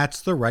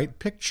 that's the right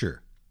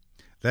picture."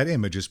 That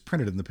image is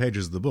printed in the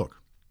pages of the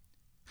book.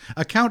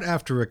 Account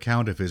after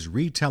account of his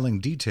retelling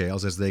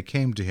details as they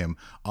came to him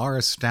are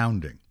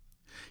astounding.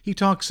 He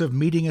talks of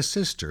meeting a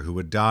sister who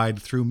had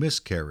died through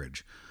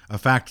miscarriage, a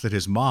fact that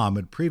his mom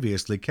had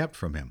previously kept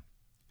from him.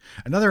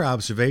 Another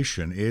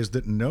observation is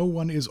that no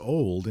one is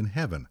old in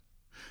heaven.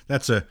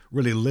 That's a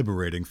really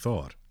liberating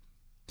thought.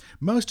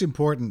 Most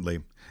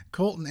importantly,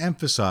 Colton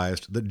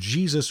emphasized that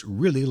Jesus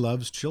really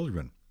loves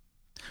children.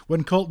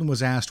 When Colton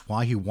was asked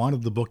why he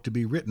wanted the book to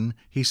be written,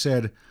 he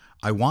said,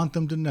 "I want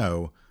them to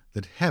know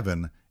that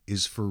heaven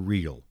is for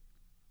real."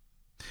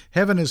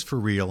 Heaven is for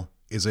Real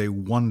is a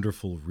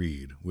wonderful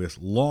read with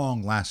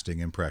long-lasting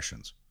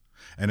impressions,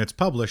 and it's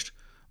published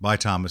by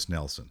Thomas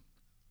Nelson.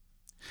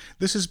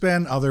 This has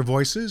been Other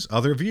Voices,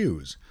 Other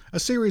Views, a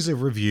series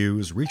of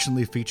reviews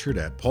recently featured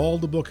at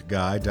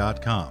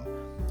PaulTheBookGuy.com.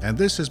 And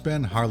this has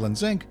been Harlan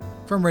Zink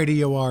from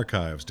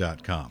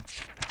RadioArchives.com.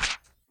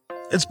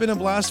 It's been a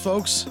blast,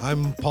 folks.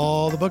 I'm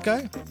Paul the Book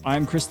Guy.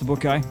 I'm Chris the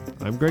Book Guy.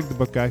 I'm Greg the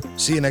Book Guy.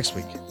 See you next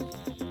week.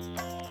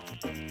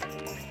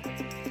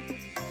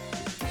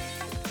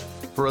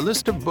 For a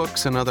list of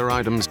books and other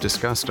items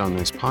discussed on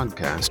this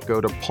podcast, go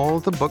to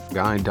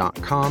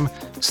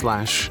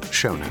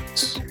paulthebookguy.com/show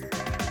notes.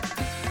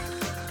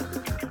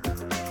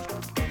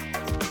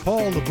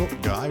 Paul the Book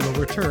Guy will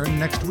return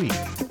next week.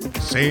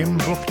 Same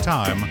book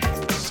time,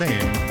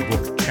 same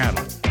book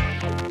channel.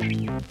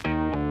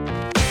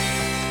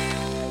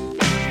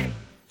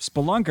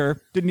 spelunker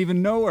didn't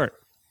even know her.